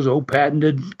one of those old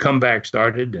patented comebacks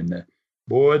started, and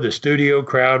the studio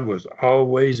crowd was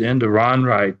always into Ron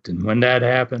Wright. And when that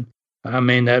happened,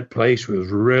 that place was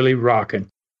really rocking.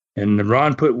 And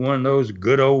Ron put one of those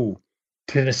good old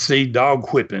Tennessee dog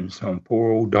whippings on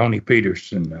poor old Donnie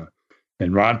Peterson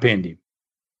and Ron pinned him.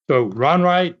 So Ron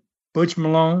Wright, Butch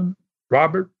Malone,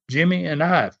 Robert, Jimmy, and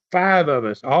I, 5 of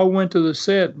us, all went to the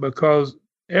set because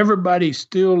everybody's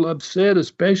still upset,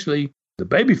 especially the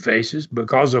baby faces,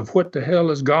 because of what the hell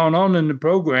has gone on in the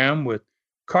program with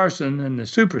Carson and the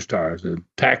Superstars,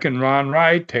 attacking Ron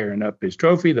Wright, tearing up his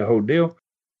trophy, the whole deal.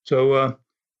 So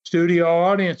studio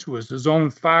audience was as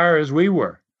on fire as we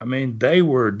were. I mean, they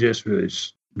were just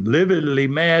lividly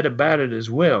mad about it as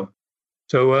well.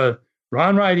 So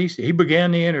Ron Wright, he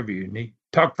began the interview, and he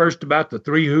talked first about the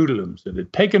 3 hoodlums that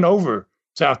had taken over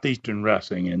Southeastern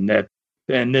wrestling,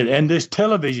 and this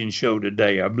television show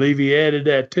today. I believe he added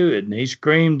that to it, and he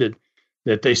screamed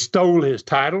that they stole his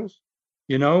titles.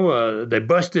 You know, they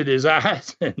busted his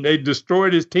eyes, and they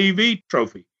destroyed his TV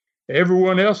trophy.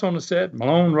 Everyone else on the set,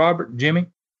 Malone, Robert, Jimmy,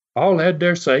 all had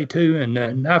their say too,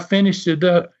 and I finished it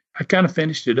up. I kind of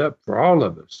finished it up for all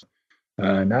of us.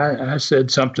 And I said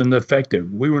something to the effect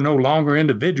that we were no longer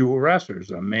individual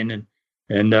wrestlers. I mean,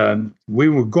 and we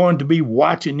were going to be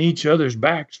watching each other's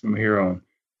backs from here on.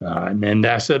 And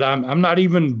I said, I'm not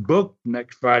even booked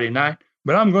next Friday night,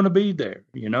 but I'm going to be there,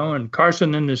 you know. And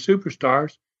Carson and the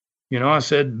Superstars, you know, I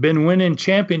said, been winning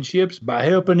championships by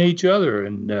helping each other.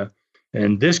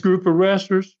 And this group of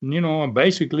wrestlers, you know, I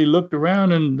basically looked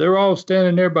around and they're all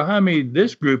standing there behind me.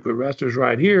 This group of wrestlers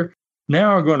right here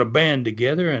now are going to band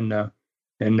together, and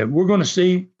we're going to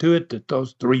see to it that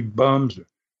those 3 bums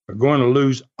are going to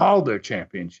lose all their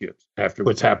championships after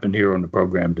what's happened here on the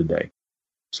program today.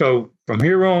 So from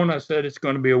here on, I said it's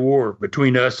going to be a war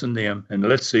between us and them, and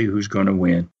let's see who's going to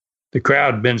win. The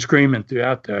crowd had been screaming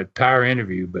throughout the entire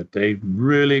interview, but they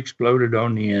really exploded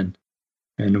on the end.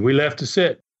 And we left the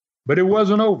set. But it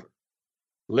wasn't over.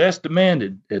 Les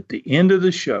demanded at the end of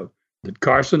the show that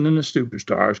Carson and the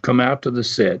Superstars come out to the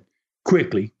set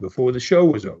quickly before the show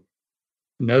was over.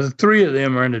 Now, the 3 of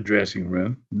them are in the dressing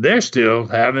room. They're still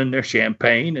having their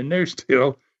champagne, and they're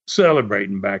still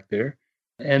celebrating back there.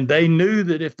 And they knew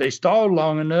that if they stalled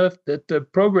long enough, that the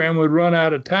program would run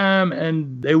out of time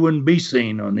and they wouldn't be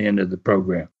seen on the end of the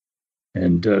program.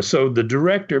 And so the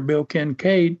director, Bill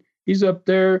Kincaid, he's up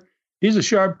there. He's a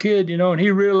sharp kid, you know, and he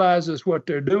realizes what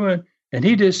they're doing, and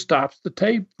he just stops the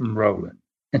tape from rolling.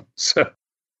 And so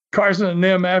Carson and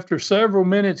them, after several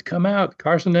minutes, come out,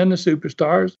 Carson and the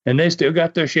Superstars, and they still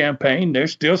got their champagne. They're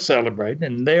still celebrating,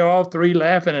 and they all 3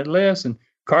 laughing at Les. And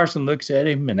Carson looks at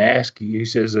him and asks, he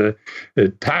says, the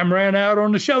time ran out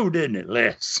on the show, didn't it,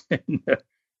 Les? And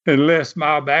Les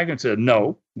smiled back and said,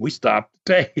 no, we stopped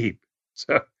the tape.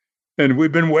 So, and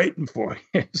we've been waiting for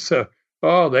you. So,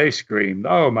 oh, they screamed,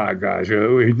 oh, my gosh,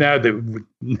 now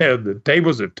the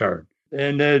tables have turned.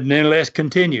 And then Les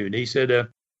continued. He said,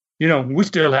 you know, we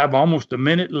still have almost a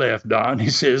minute left, Don. He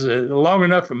says, long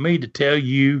enough for me to tell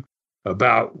you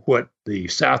about what the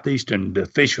Southeastern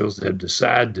officials have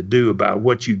decided to do about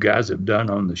what you guys have done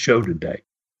on the show today.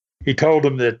 He told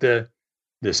them that the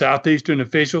Southeastern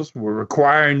officials were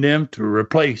requiring them to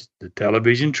replace the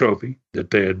television trophy that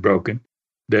they had broken,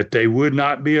 that they would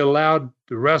not be allowed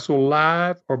to wrestle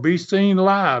live or be seen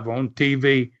live on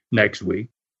TV next week,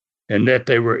 and that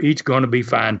they were each going to be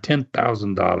fined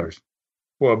 $10,000.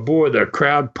 Well, boy, the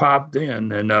crowd popped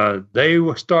in, and they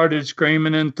started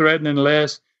screaming and threatening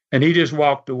Les, and he just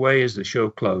walked away as the show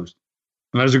closed.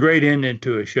 And it was a great ending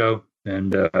to a show,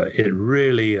 and it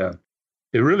really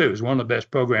was one of the best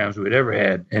programs we'd ever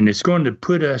had, and it's going to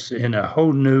put us in a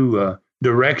whole new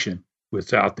direction with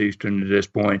Southeastern at this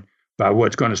point by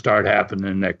what's going to start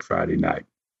happening next Friday night.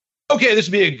 Okay, this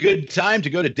would be a good time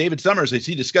to go to David Summers as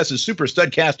he discusses Super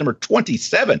Studcast number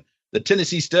 27. The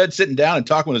Tennessee Stud sitting down and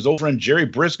talking with his old friend Jerry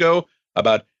Briscoe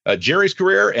about Jerry's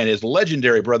career and his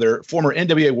legendary brother, former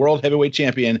NWA World Heavyweight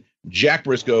Champion Jack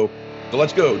Briscoe. So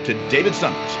let's go to David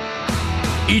Summers.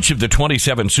 Each of the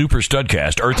 27 Super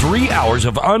Studcast are 3 hours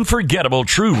of unforgettable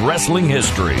true wrestling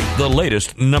history. The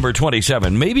latest, number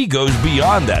 27, maybe goes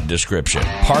beyond that description.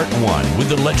 Part 1, with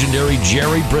the legendary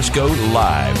Jerry Briscoe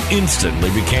live,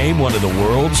 instantly became one of the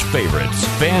world's favorites.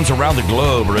 Fans around the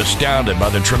globe are astounded by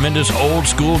the tremendous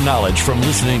old-school knowledge from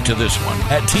listening to this one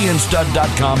at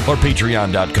tnstud.com or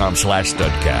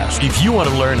patreon.com/studcast. If you want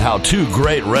to learn how 2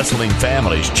 great wrestling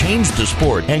families changed the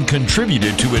sport and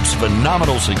contributed to its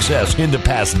phenomenal success in the past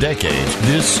past decades,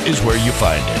 this is where you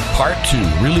find it. Part 2,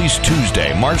 released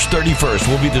Tuesday, March 31st,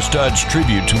 will be the Stud's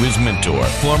tribute to his mentor,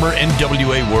 former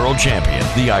NWA World Champion,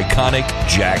 the iconic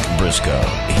Jack Briscoe.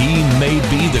 He may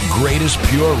be the greatest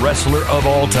pure wrestler of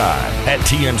all time. At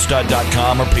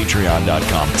tmstud.com or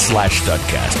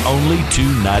patreon.com/studcast. Only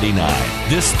 $2.99.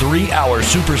 This 3-hour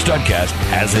Super Studcast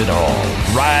has it all.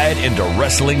 Ride into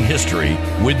wrestling history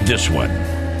with this one.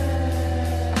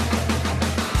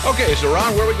 Okay, so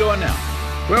Ron, where are we going now?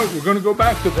 Well, we're going to go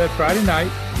back to that Friday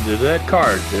night, to that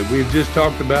card that we've just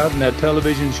talked about, and that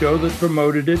television show that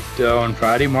promoted it on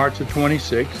Friday, March the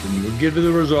 26th. And we'll give you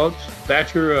the results.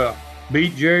 Thatcher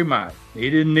beat Jerry Mike. He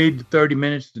didn't need 30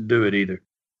 minutes to do it either.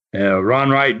 Ron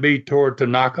Wright beat Toru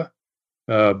Tanaka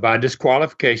by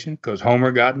disqualification because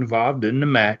Homer got involved in the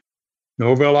match.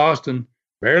 Norvell Austin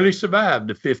barely survived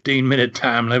the 15-minute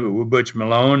time limit with Butch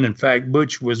Malone. In fact,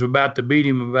 Butch was about to beat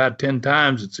him about 10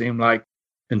 times, it seemed like,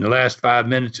 in the last 5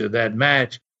 minutes of that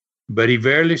match. But he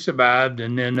barely survived,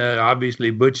 and then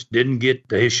obviously Butch didn't get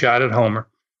his shot at Homer,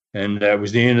 and that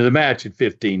was the end of the match at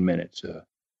 15 minutes.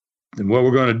 And what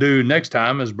we're going to do next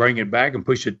time is bring it back and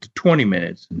push it to 20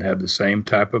 minutes and have the same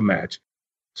type of match.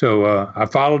 So I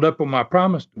followed up on my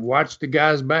promise to watch the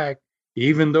guys back,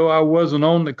 even though I wasn't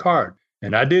on the card.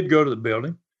 And I did go to the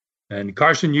building, and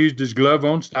Carson used his glove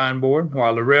on Steinborn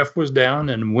while the ref was down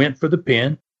and went for the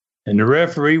pin. And the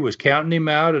referee was counting him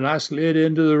out, and I slid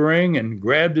into the ring and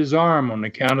grabbed his arm on the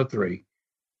count of 3.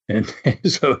 And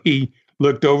so he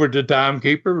looked over to the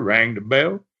timekeeper, rang the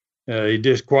bell. He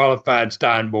disqualified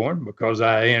Steinborn because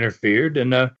I interfered,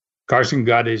 and Carson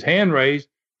got his hand raised,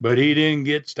 but he didn't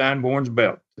get Steinborn's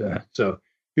belt. So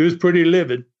he was pretty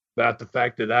livid about the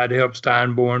fact that I'd helped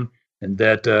Steinborn and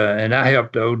I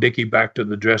helped old Dickie back to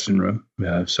the dressing room.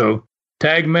 So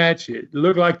tag match, it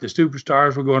looked like the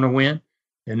Superstars were going to win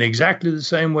in exactly the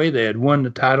same way they had won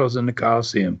the titles in the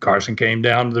Coliseum. Carson came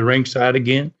down to the ringside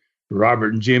again.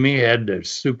 Robert and Jimmy had the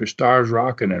Superstars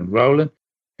rocking and rolling,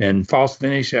 and false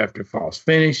finish after false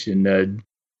finish. And then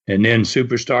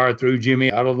Superstar threw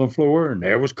Jimmy out on the floor, and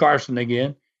there was Carson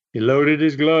again. He loaded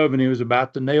his glove, and he was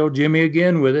about to nail Jimmy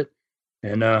again with it.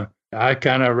 And I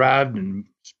kind of arrived and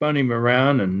spun him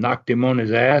around and knocked him on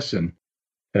his ass, and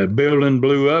the building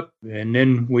blew up, and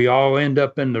then we all end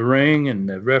up in the ring, and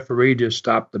the referee just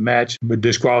stopped the match, but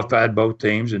disqualified both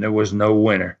teams, and there was no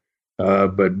winner.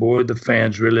 But boy, the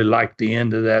fans really liked the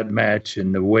end of that match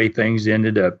and the way things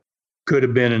ended up. Could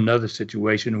have been another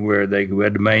situation where they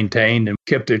had maintained and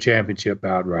kept their championship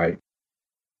outright.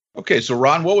 Okay, so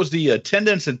Ron, what was the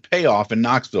attendance and payoff in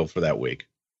Knoxville for that week?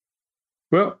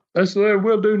 Well,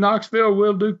 we'll do Knoxville.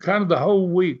 We'll do kind of the whole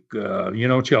week.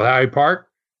 Chilhowie Park,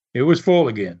 it was full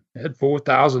again. At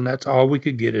 4,000, that's all we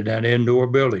could get in that indoor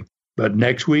building. But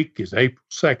next week is April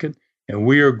 2nd, and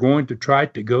we are going to try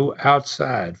to go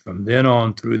outside from then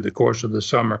on through the course of the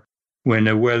summer when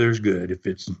the weather's good, if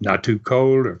it's not too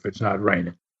cold or if it's not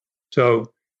raining. So it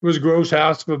was a gross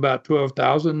house of about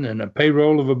 12,000 and a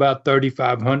payroll of about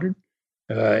 3,500.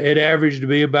 It averaged to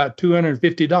be about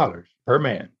 $250 per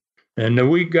man. And the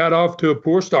week got off to a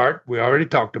poor start. We already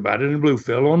talked about it in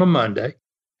Bluefield on a Monday.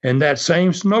 And that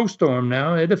same snowstorm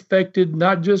now, it affected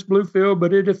not just Bluefield,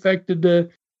 but it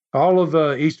affected all of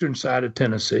the eastern side of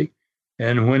Tennessee.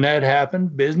 And when that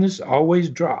happened, business always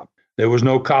dropped. There was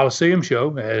no Coliseum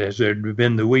show, as there had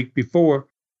been the week before.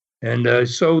 And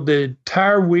so the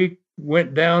entire week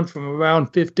went down from around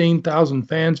 15,000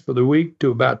 fans for the week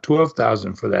to about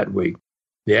 12,000 for that week.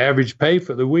 The average pay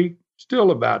for the week,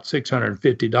 still about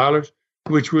 $650,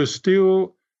 which was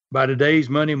still, by today's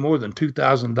money, more than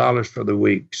 $2,000 for the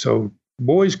week. So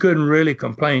boys couldn't really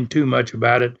complain too much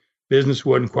about it. Business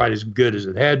wasn't quite as good as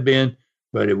it had been,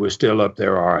 but it was still up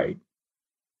there all right.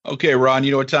 Okay, Ron,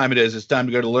 you know what time it is. It's time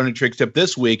to go to the Learning Tricks tip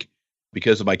this week.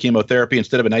 Because of my chemotherapy,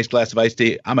 instead of a nice glass of iced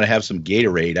tea, I'm going to have some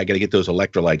Gatorade. I got to get those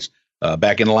electrolytes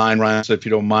back in line, Ron, so if you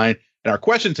don't mind. And our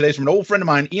question today is from an old friend of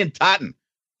mine, Ian Totten.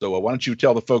 So why don't you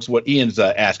tell the folks what Ian's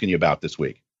asking you about this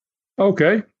week?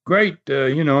 Okay, great.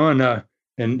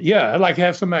 And yeah, I'd like to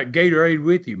have some of that Gatorade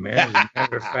with you, man, as a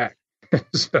matter of fact.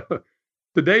 So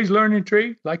today's learning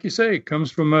treat, like you say,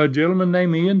 comes from a gentleman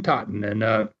named Ian Totten.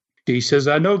 And he says,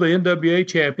 I know the NWA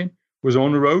champion was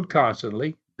on the road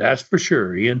constantly. That's for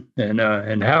sure, Ian.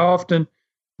 And how often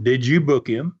did you book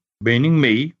him, meaning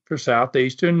me, for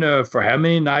Southeastern, for how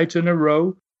many nights in a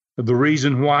row? The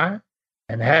reason why?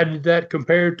 And how did that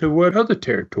compare to what other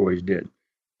territories did?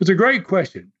 It's a great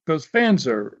question because fans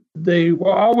they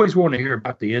will always want to hear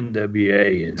about the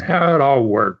NWA and how it all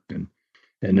worked,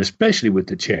 and especially with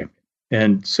the champion.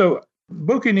 And so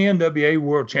booking the NWA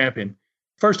World Champion,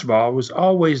 first of all, was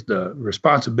always the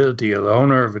responsibility of the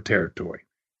owner of a territory.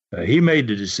 He made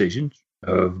the decisions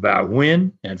about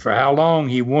when and for how long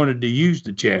he wanted to use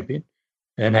the champion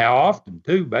and how often,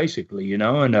 too, basically,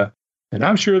 And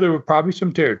I'm sure there were probably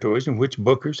some territories in which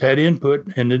bookers had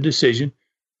input in the decision,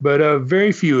 but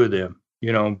very few of them.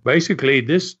 Basically,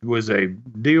 this was a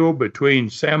deal between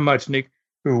Sam Muchnick,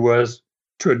 who was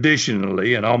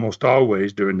traditionally and almost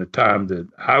always during the time that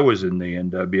I was in the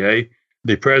NWA,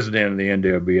 the president of the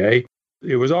NWA.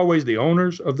 It was always the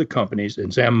owners of the companies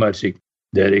and Sam Muchnick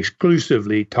that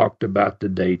exclusively talked about the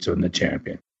dates on the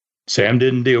champion. Sam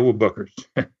didn't deal with bookers.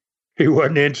 He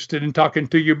wasn't interested in talking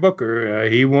to your booker.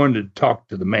 He wanted to talk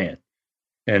to the man.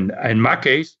 And in my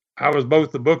case, I was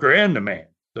both the booker and the man.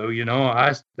 So,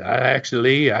 I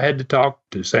had to talk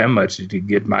to Sam Muchnick to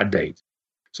get my dates.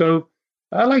 So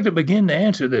I'd like to begin to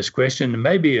answer this question,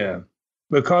 maybe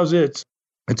because it's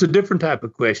a different type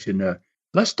of question.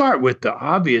 Let's start with the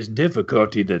obvious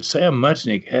difficulty that Sam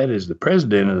Muchnick had as the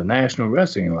president of the National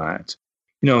Wrestling Alliance.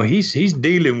 He's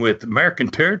dealing with American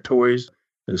territories.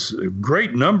 There's a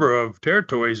great number of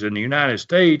territories in the United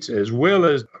States as well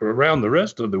as around the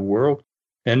rest of the world,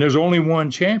 and there's only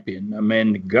one champion. I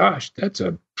mean, gosh,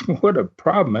 what a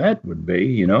problem that would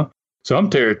be, Some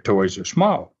territories are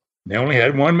small. They only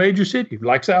had one major city,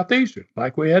 like Southeastern,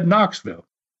 like we had Knoxville.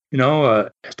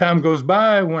 As time goes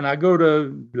by, when I go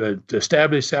to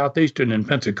establish Southeastern in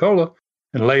Pensacola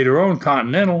and later on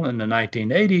Continental in the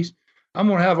 1980s, I'm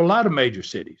going to have a lot of major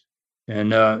cities.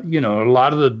 And, a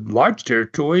lot of the large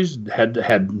territories had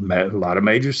a lot of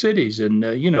major cities. And,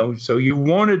 so you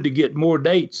wanted to get more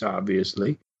dates,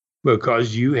 obviously,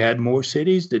 because you had more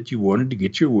cities that you wanted to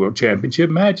get your world championship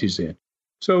matches in.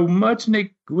 So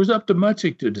Muchnick was up to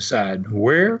Muchnick to decide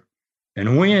where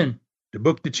and when to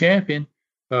book the champion.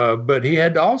 But he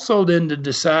had also then to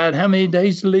decide how many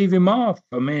days to leave him off.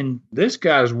 I mean, this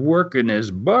guy's working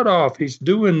his butt off. He's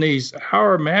doing these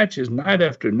hour matches night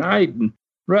after night and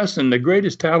wrestling the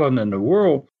greatest talent in the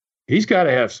world. He's got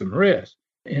to have some rest.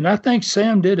 And I think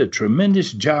Sam did a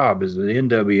tremendous job as the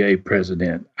NWA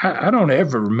president. I don't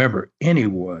ever remember any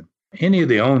of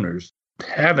the owners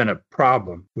having a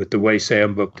problem with the way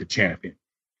Sam booked the champion.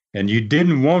 And you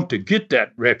didn't want to get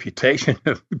that reputation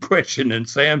of questioning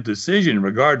Sam's decision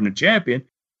regarding the champion,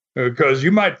 because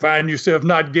you might find yourself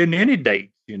not getting any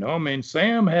dates.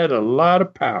 Sam had a lot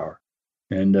of power,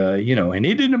 and and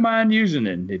he didn't mind using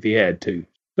it if he had to.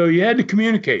 So you had to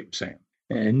communicate with Sam,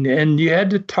 and you had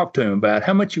to talk to him about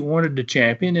how much you wanted the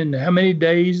champion and how many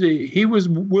days he was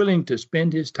willing to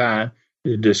spend his time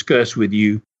to discuss with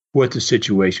you what the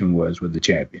situation was with the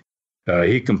champion.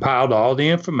 He compiled all the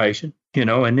information,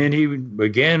 and then he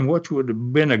began what would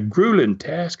have been a grueling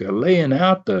task of laying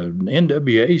out the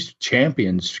NWA's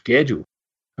champion schedule.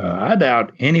 I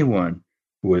doubt anyone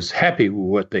was happy with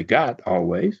what they got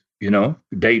always,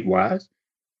 date-wise,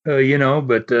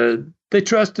 but they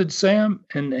trusted Sam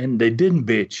and they didn't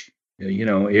bitch.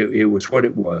 It was what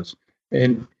it was.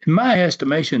 And in my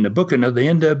estimation, the booking of the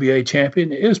NWA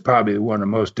champion is probably one of the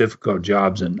most difficult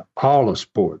jobs in all of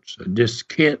sports. I just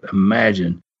can't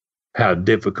imagine how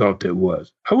difficult it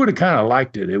was. I would have kind of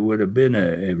liked it. It would have been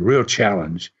a real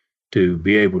challenge to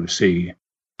be able to see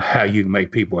how you can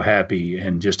make people happy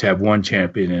and just have one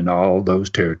champion in all those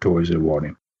territories that want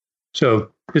him.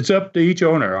 So it's up to each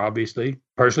owner, obviously,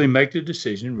 personally make the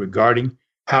decision regarding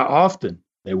how often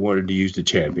they wanted to use the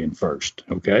champion first.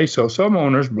 Okay, so some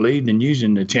owners believed in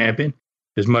using the champion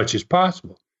as much as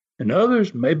possible, and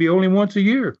others maybe only once a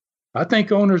year. I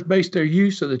think owners based their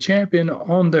use of the champion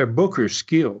on their booker's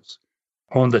skills,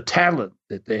 on the talent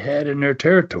that they had in their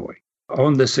territory,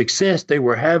 on the success they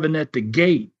were having at the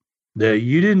gate.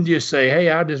 You didn't just say,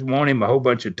 hey, I just want him a whole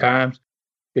bunch of times.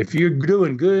 If you're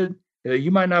doing good,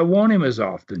 you might not want him as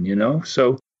often,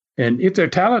 So, and if their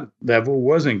talent level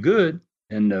wasn't good,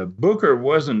 and the booker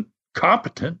wasn't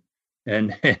competent,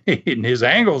 and his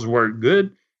angles weren't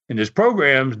good, and his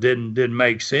programs didn't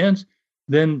make sense,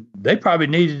 then they probably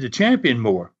needed the champion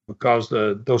more, because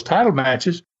those title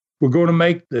matches were going to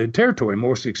make the territory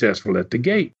more successful at the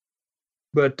gate.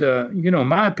 But, in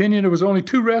my opinion, there was only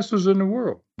two wrestlers in the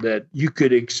world that you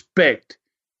could expect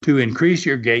to increase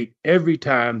your gate every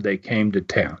time they came to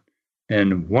town.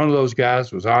 And one of those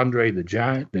guys was Andre the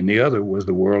Giant, and the other was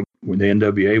the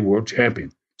NWA World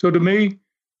Champion. So to me,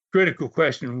 critical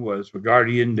question was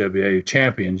regarding NWA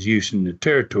champions use in the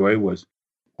territory was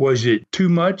it too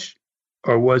much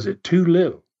or was it too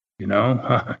little?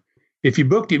 If you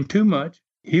booked him too much,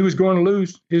 he was going to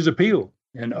lose his appeal.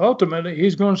 And ultimately,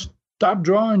 he's going to stop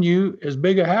drawing you as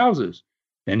big a houses.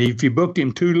 And if you booked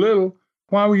him too little,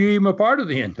 why were you even a part of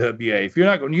the NWA? If you're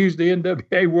not going to use the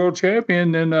NWA World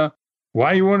Champion, then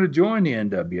why do you want to join the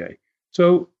NWA?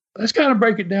 So let's kind of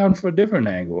break it down for a different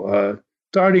angle,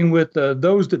 starting with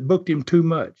those that booked him too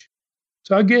much.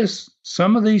 So I guess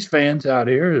some of these fans out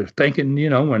here are thinking,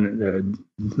 when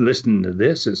listening to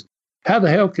this is, how the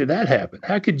hell could that happen?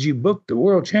 How could you book the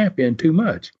world champion too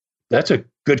much? That's a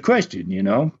good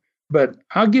question, but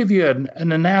I'll give you an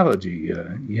analogy.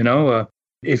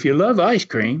 If you love ice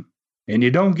cream and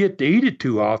you don't get to eat it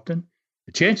too often,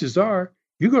 the chances are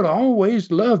you're going to always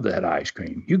love that ice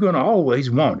cream. You're going to always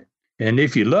want it. And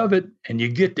if you love it and you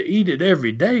get to eat it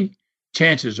every day,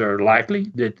 chances are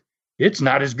likely that it's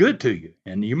not as good to you.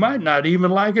 And you might not even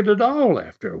like it at all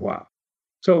after a while.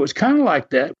 So it's kind of like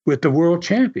that with the world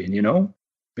champion,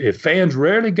 If fans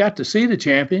rarely got to see the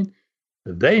champion,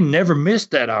 they never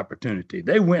missed that opportunity.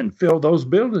 They went and filled those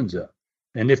buildings up.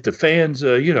 And if the fans,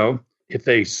 if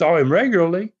they saw him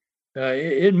regularly,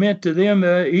 it meant to them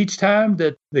each time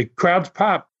that the crowds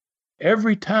popped.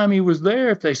 Every time he was there,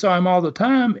 if they saw him all the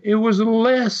time, it was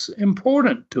less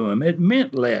important to him. It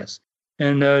meant less.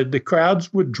 And the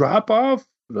crowds would drop off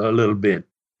a little bit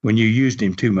when you used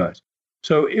him too much.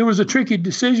 So it was a tricky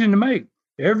decision to make.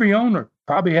 Every owner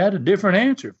probably had a different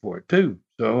answer for it, too.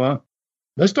 So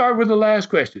let's start with the last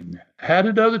question. How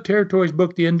did other territories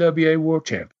book the NWA World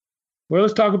Champion? Well,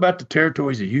 let's talk about the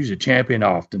territories that use a champion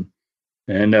often.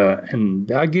 And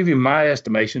I'll give you my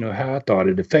estimation of how I thought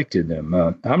it affected them.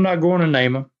 I'm not going to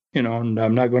name them, and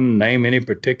I'm not going to name any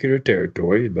particular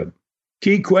territory, but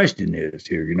key question is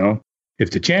here,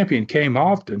 if the champion came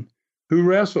often, who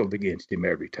wrestled against him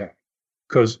every time?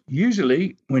 Because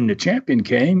usually when the champion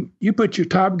came, you put your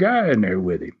top guy in there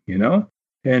with him,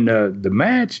 And the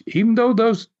match, even though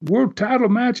those world title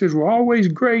matches were always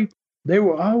great, they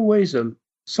were always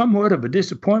somewhat of a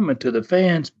disappointment to the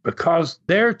fans because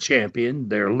their champion,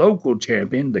 their local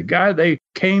champion, the guy they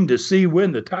came to see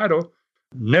win the title,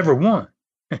 never won.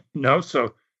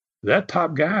 So that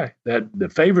top guy,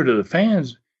 the favorite of the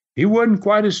fans, he wasn't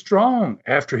quite as strong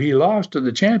after he lost to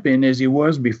the champion as he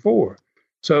was before.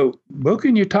 So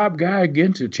booking your top guy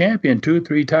against a champion 2 or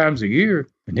 3 times a year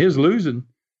and his losing,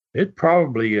 it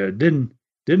probably didn't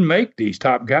make these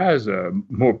top guys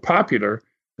more popular,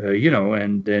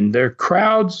 and their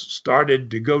crowds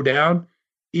started to go down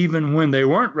even when they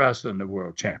weren't wrestling the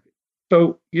world champion.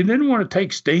 So you didn't want to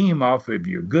take steam off of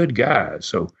your good guys.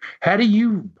 So how do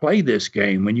you play this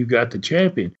game when you got the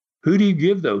champion? Who do you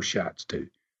give those shots to?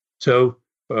 So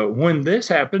when this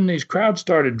happened, these crowds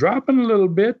started dropping a little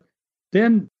bit.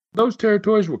 Then those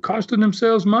territories were costing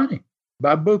themselves money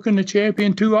by booking the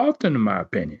champion too often, in my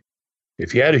opinion.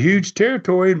 If you had a huge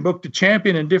territory and booked a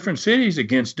champion in different cities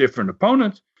against different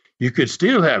opponents, you could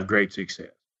still have great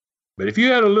success. But if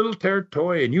you had a little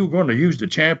territory and you were going to use the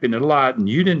champion a lot and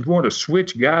you didn't want to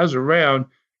switch guys around,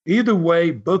 either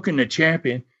way, booking the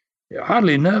champion,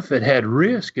 oddly enough, it had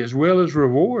risk as well as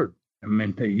reward. I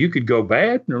mean, you could go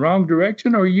bad in the wrong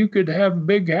direction or you could have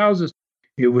big houses.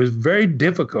 It was very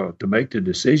difficult to make the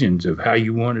decisions of how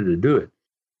you wanted to do it.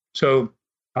 So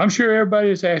I'm sure everybody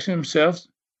is asking themselves,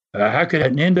 how could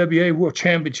an NWA World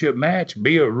Championship match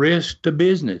be a risk to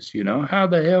business? How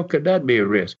the hell could that be a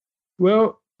risk?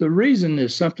 Well, the reason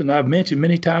is something I've mentioned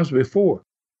many times before.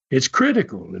 It's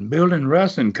critical in building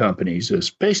wrestling companies,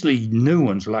 especially new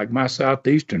ones like my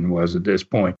Southeastern was at this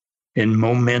point, in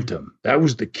momentum. That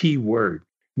was the key word.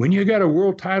 When you got a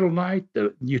world title night,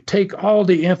 you take all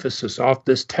the emphasis off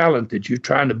this talent that you're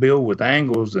trying to build with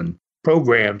angles and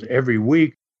programs every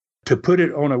week to put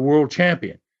it on a world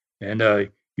champion. And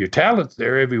your talent's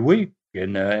there every week,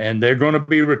 and they're going to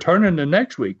be returning the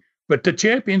next week. But the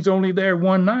champion's only there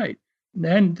one night.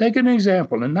 And take an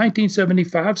example. In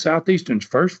 1975, Southeastern's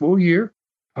first full year,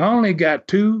 I only got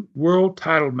 2 world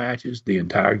title matches the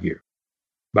entire year.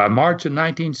 By March of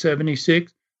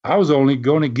 1976, I was only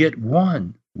going to get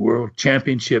 1 world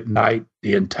championship night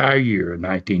the entire year of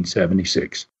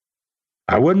 1976.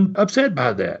 I wasn't upset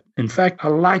by that. In fact, I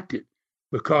liked it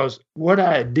because what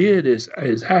I did is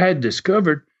I had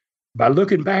discovered by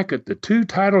looking back at the 2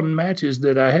 title matches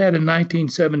that I had in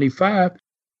 1975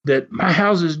 that my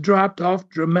houses dropped off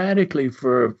dramatically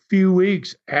for a few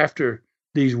weeks after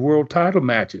these world title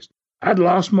matches. I'd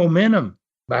lost momentum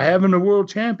by having a world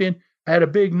champion. I had a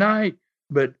big night,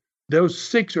 but those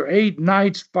 6 or 8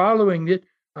 nights following it,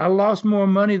 I lost more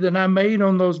money than I made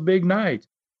on those big nights.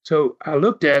 So I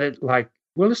looked at it like,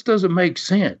 well, this doesn't make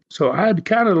sense. So I had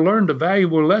kind of learned a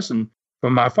valuable lesson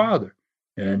from my father.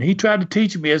 And he tried to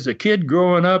teach me as a kid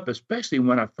growing up, especially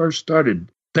when I first started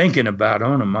thinking about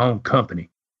owning my own company.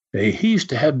 He used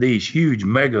to have these huge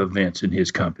mega events in his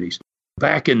companies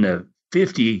back in the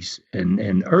 50s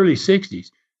and early 60s,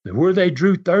 where they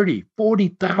drew 30,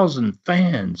 40,000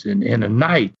 fans in a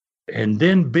night. And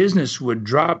then business would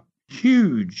drop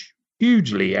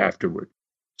hugely afterward.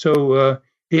 So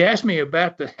he asked me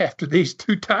about after these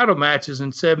 2 title matches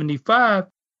in 75.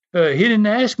 He didn't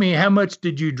ask me how much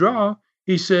did you draw.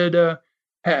 He said,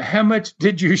 how much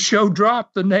did your show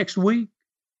drop the next week?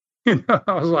 I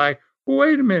was like, well,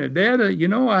 wait a minute, Dad.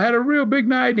 I had a real big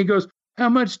night. And he goes, how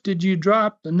much did you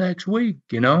drop the next week?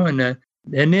 And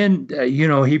then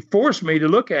he forced me to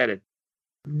look at it.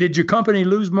 Did your company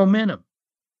lose momentum?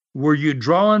 Were you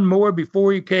drawing more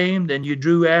before he came than you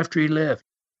drew after he left?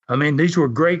 I mean, these were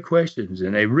great questions,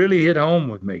 and they really hit home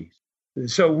with me.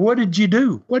 So what did you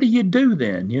do? What do you do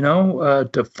then,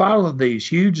 to follow these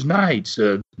huge nights?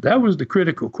 That was the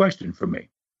critical question for me.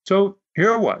 So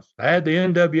here I was. I had the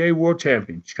NWA World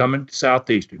Champion coming to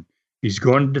Southeastern. He's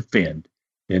going to defend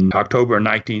in October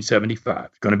 1975.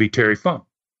 It's going to be Terry Funk.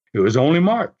 It was only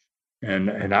March.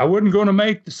 And I wasn't going to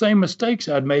make the same mistakes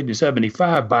I'd made in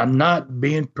 75 by not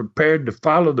being prepared to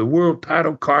follow the world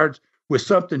title cards with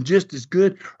something just as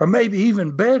good or maybe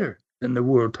even better than the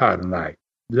world title night.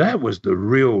 That was the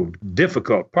real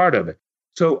difficult part of it.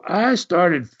 So I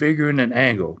started figuring an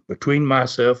angle between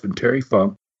myself and Terry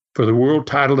Funk for the world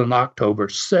title in October,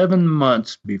 7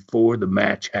 months before the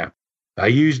match happened. I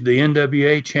used the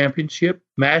NWA Championship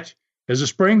match as a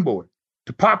springboard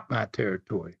to pop my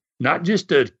territory, not just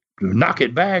to knock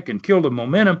it back and kill the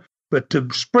momentum, but to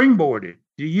springboard it,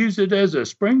 to use it as a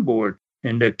springboard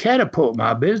and to catapult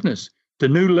my business to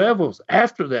new levels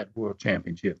after that world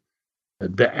championship.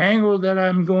 The angle that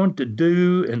I'm going to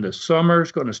do in the summer,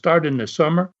 it's going to start in the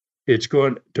summer. It's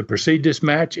going to precede this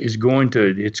match. It's going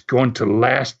to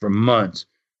last for months.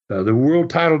 The world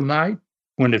title night,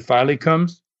 when it finally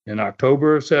comes in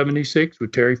October of 76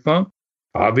 with Terry Funk,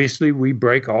 obviously we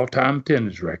break all-time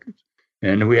attendance records.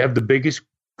 And we have the biggest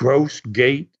gross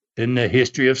gate in the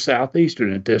history of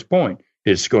Southeastern at this point.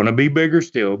 It's going to be bigger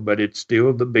still, but it's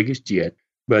still the biggest yet.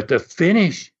 But the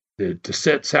finish to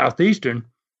set Southeastern,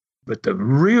 but the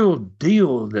real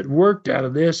deal that worked out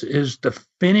of this is the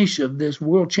finish of this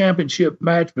world championship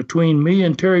match between me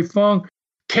and Terry Funk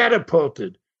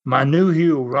catapulted my new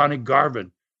heel, Ronnie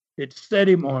Garvin. It set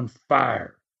him on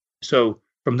fire. So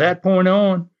from that point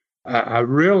on, I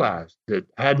realized that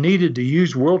I needed to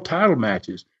use world title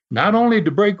matches, not only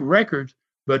to break records,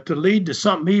 but to lead to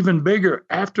something even bigger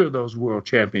after those world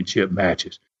championship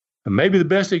matches. And maybe the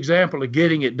best example of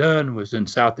getting it done was in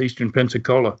Southeastern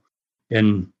Pensacola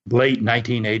in late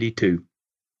 1982.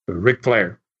 Ric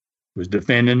Flair was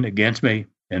defending against me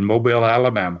in Mobile,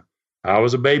 Alabama. I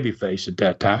was a babyface at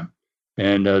that time.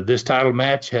 And this title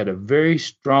match had a very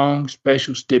strong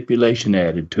special stipulation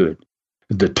added to it.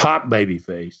 The top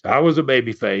babyface, I was a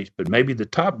babyface, but maybe the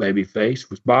top babyface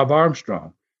was Bob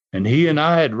Armstrong. And he and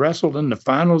I had wrestled in the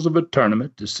finals of a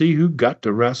tournament to see who got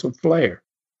to wrestle Flair.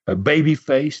 A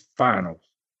babyface finals.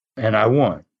 And I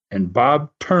won. And Bob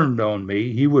turned on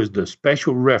me. He was the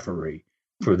special referee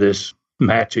for this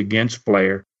match against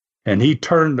Flair. And he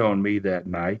turned on me that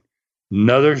night.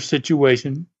 Another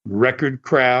situation, record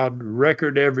crowd,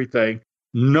 record everything.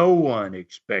 No one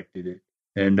expected it.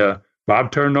 And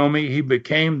Bob turned on me. He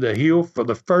became the heel for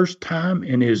the first time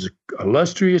in his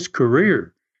illustrious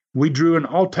career. We drew an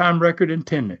all-time record in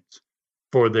attendance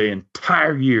for the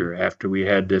entire year after we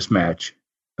had this match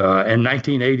in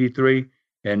 1983.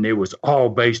 And it was all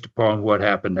based upon what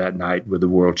happened that night with the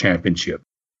World Championship.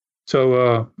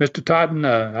 So, Mr. Totten,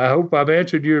 I hope I've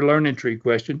answered your learning tree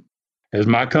question. As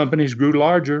my companies grew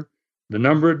larger, the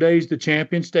number of days the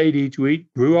champion stayed each week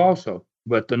grew also.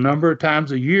 But the number of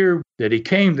times a year that he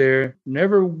came there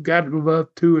never got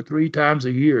above 2 or 3 times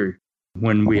a year.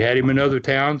 When we had him in other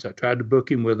towns, I tried to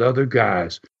book him with other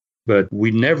guys. But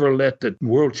we never let the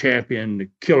world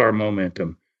champion kill our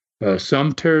momentum.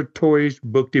 Some territories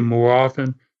booked him more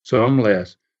often, some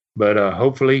less. But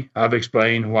hopefully I've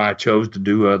explained why I chose to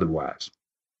do otherwise.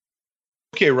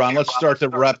 Okay, Ron, let's start to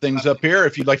wrap things up here.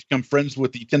 If you'd like to become friends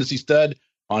with the Tennessee Stud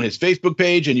on his Facebook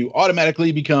page, and you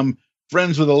automatically become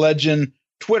friends with a legend,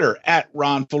 Twitter at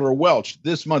Ron Fuller Welch.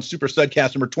 This month's Super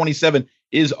Studcast number 27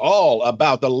 is all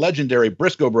about the legendary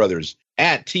Briscoe brothers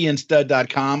at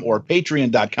tnstud.com or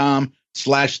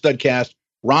patreon.com/studcast.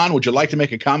 Ron, would you like to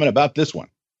make a comment about this one?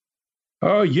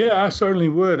 Oh, yeah, I certainly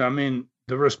would. I mean,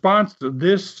 the response to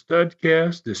this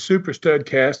Studcast, the Super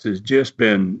Studcast, has just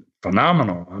been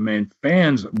phenomenal. I mean,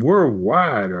 fans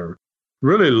worldwide are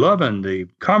really loving the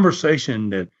conversation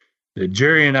that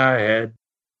Jerry and I had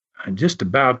just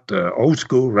about old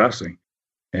school wrestling.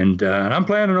 And I'm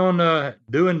planning on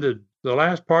doing the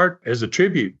last part as a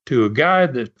tribute to a guy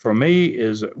that for me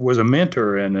was a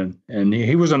mentor and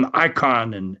he was an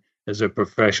icon and as a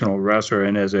professional wrestler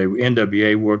and as a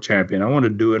NWA world champion. I want to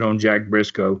do it on Jack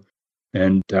Briscoe.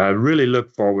 And I really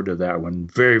look forward to that one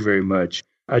very, very much.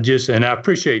 I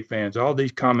appreciate, fans, all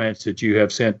these comments that you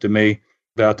have sent to me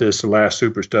about this last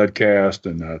Super Studcast,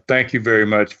 and thank you very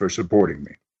much for supporting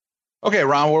me. Okay,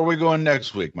 Ron, where are we going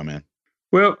next week, my man?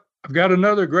 Well, I've got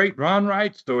another great Ron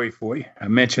Wright story for you. I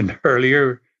mentioned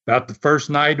earlier about the first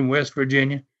night in West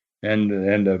Virginia and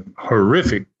a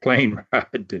horrific plane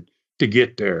ride to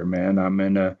get there, man.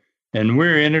 And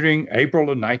we're entering April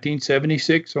of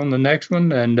 1976 on the next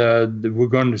one, and we're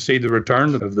going to see the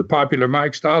return of the popular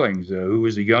Mike Stallings, who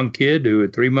was a young kid who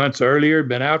had 3 months earlier had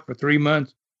been out for 3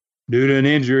 months due to an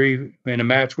injury in a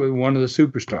match with one of the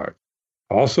superstars.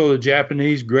 Also, the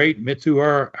Japanese great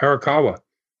Mitsuo Arakawa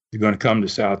is going to come to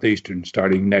Southeastern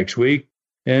starting next week.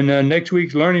 And next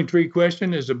week's Learning Tree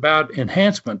question is about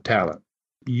enhancement talent.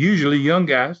 Usually young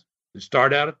guys that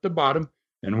start out at the bottom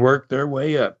and work their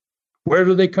way up. Where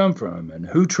do they come from, and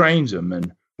who trains them,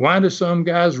 and why do some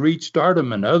guys reach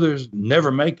stardom and others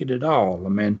never make it at all? I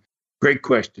mean, great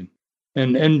question.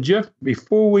 And Jeff,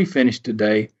 before we finish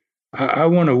today, I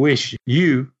want to wish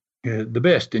you the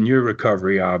best in your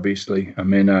recovery, obviously. I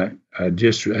mean, I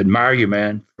just admire you,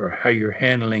 man, for how you're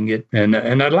handling it. And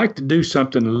I'd like to do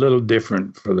something a little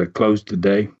different for the close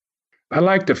today. I'd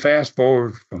like to fast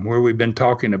forward from where we've been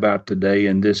talking about today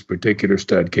in this particular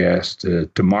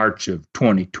Studcast to March of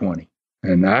 2020.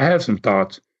 And I have some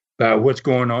thoughts about what's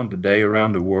going on today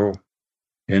around the world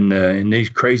in these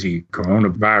crazy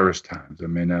coronavirus times. I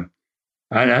mean,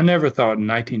 I never thought in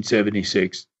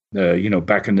 1976,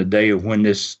 back in the day of when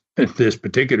this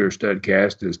particular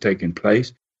Studcast is taking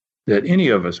place, that any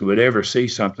of us would ever see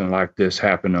something like this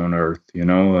happen on Earth.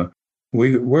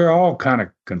 We're all kind of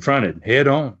confronted head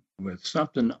on with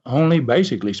something only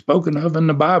basically spoken of in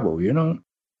the Bible.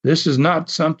 This is not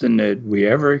something that we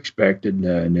ever expected,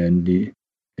 and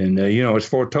it's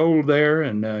foretold there,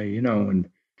 and I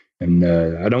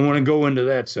don't want to go into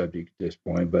that subject at this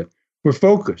point, but we're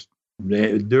focused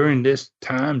during this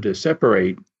time to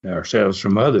separate ourselves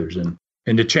from others and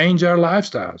to change our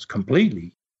lifestyles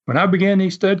completely. When I began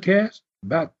these Studcasts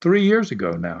about 3 years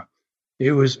ago now,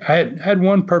 I had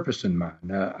one purpose in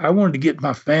mind. I wanted to get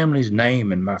my family's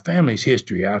name and my family's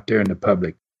history out there in the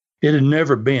public. It had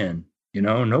never been,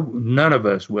 none of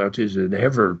us Welches had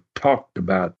ever talked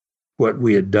about what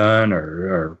we had done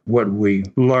or what we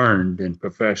learned in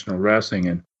professional wrestling.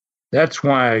 And that's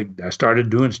why I started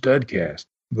doing Studcast.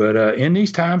 But in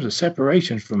these times of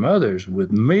separation from others,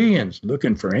 with millions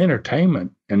looking for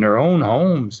entertainment in their own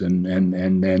homes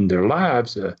and their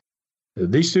lives,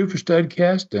 these Super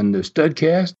Studcast and the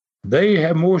Studcast, they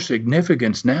have more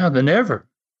significance now than ever.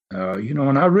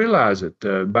 And I realize it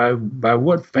by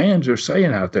what fans are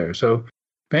saying out there. So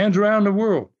fans around the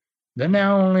world, they're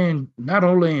now not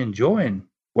only enjoying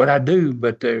what I do,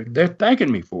 but they're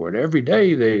thanking me for it every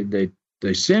day.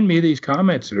 They send me these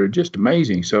comments that are just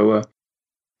amazing. So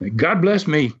God bless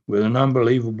me with an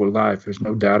unbelievable life. There's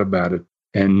no doubt about it.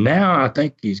 And now I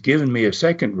think He's given me a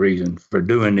second reason for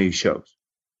doing these shows.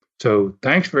 So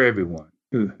thanks for everyone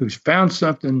who's found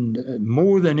something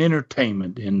more than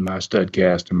entertainment in my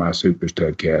Studcast and my Super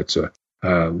Studcast.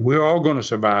 We're all going to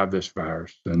survive this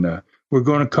virus, and we're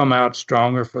going to come out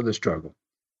stronger for the struggle.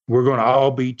 We're going to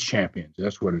all be champions.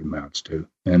 That's what it amounts to.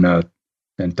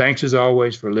 And thanks as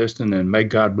always for listening, and may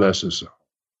God bless us all.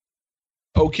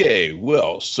 Okay,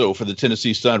 well, so for the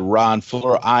Tennessee Stud, Ron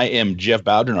Fuller, I am Jeff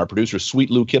Bowden. Our producer, Sweet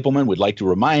Lou Kippelman, would like to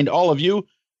remind all of you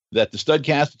that the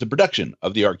Studcast is a production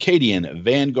of the Arcadian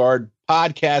Vanguard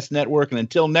Podcast Network. And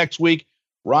until next week,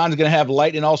 Ron's going to have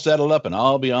Lightning all settled up, and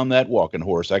I'll be on that walking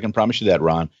horse. I can promise you that,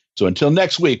 Ron. So until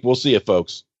next week, we'll see you,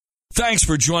 folks. Thanks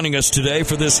for joining us today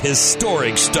for this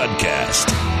historic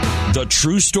Studcast. The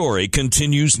true story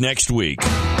continues next week.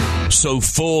 So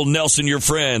full Nelson your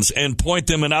friends and point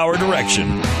them in our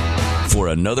direction for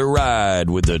another ride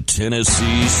with the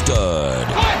Tennessee Stud.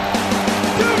 1,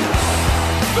 2,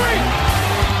 3.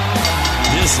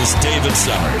 This is David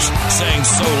Summers saying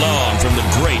so long from the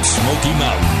great Smoky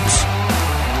Mountains.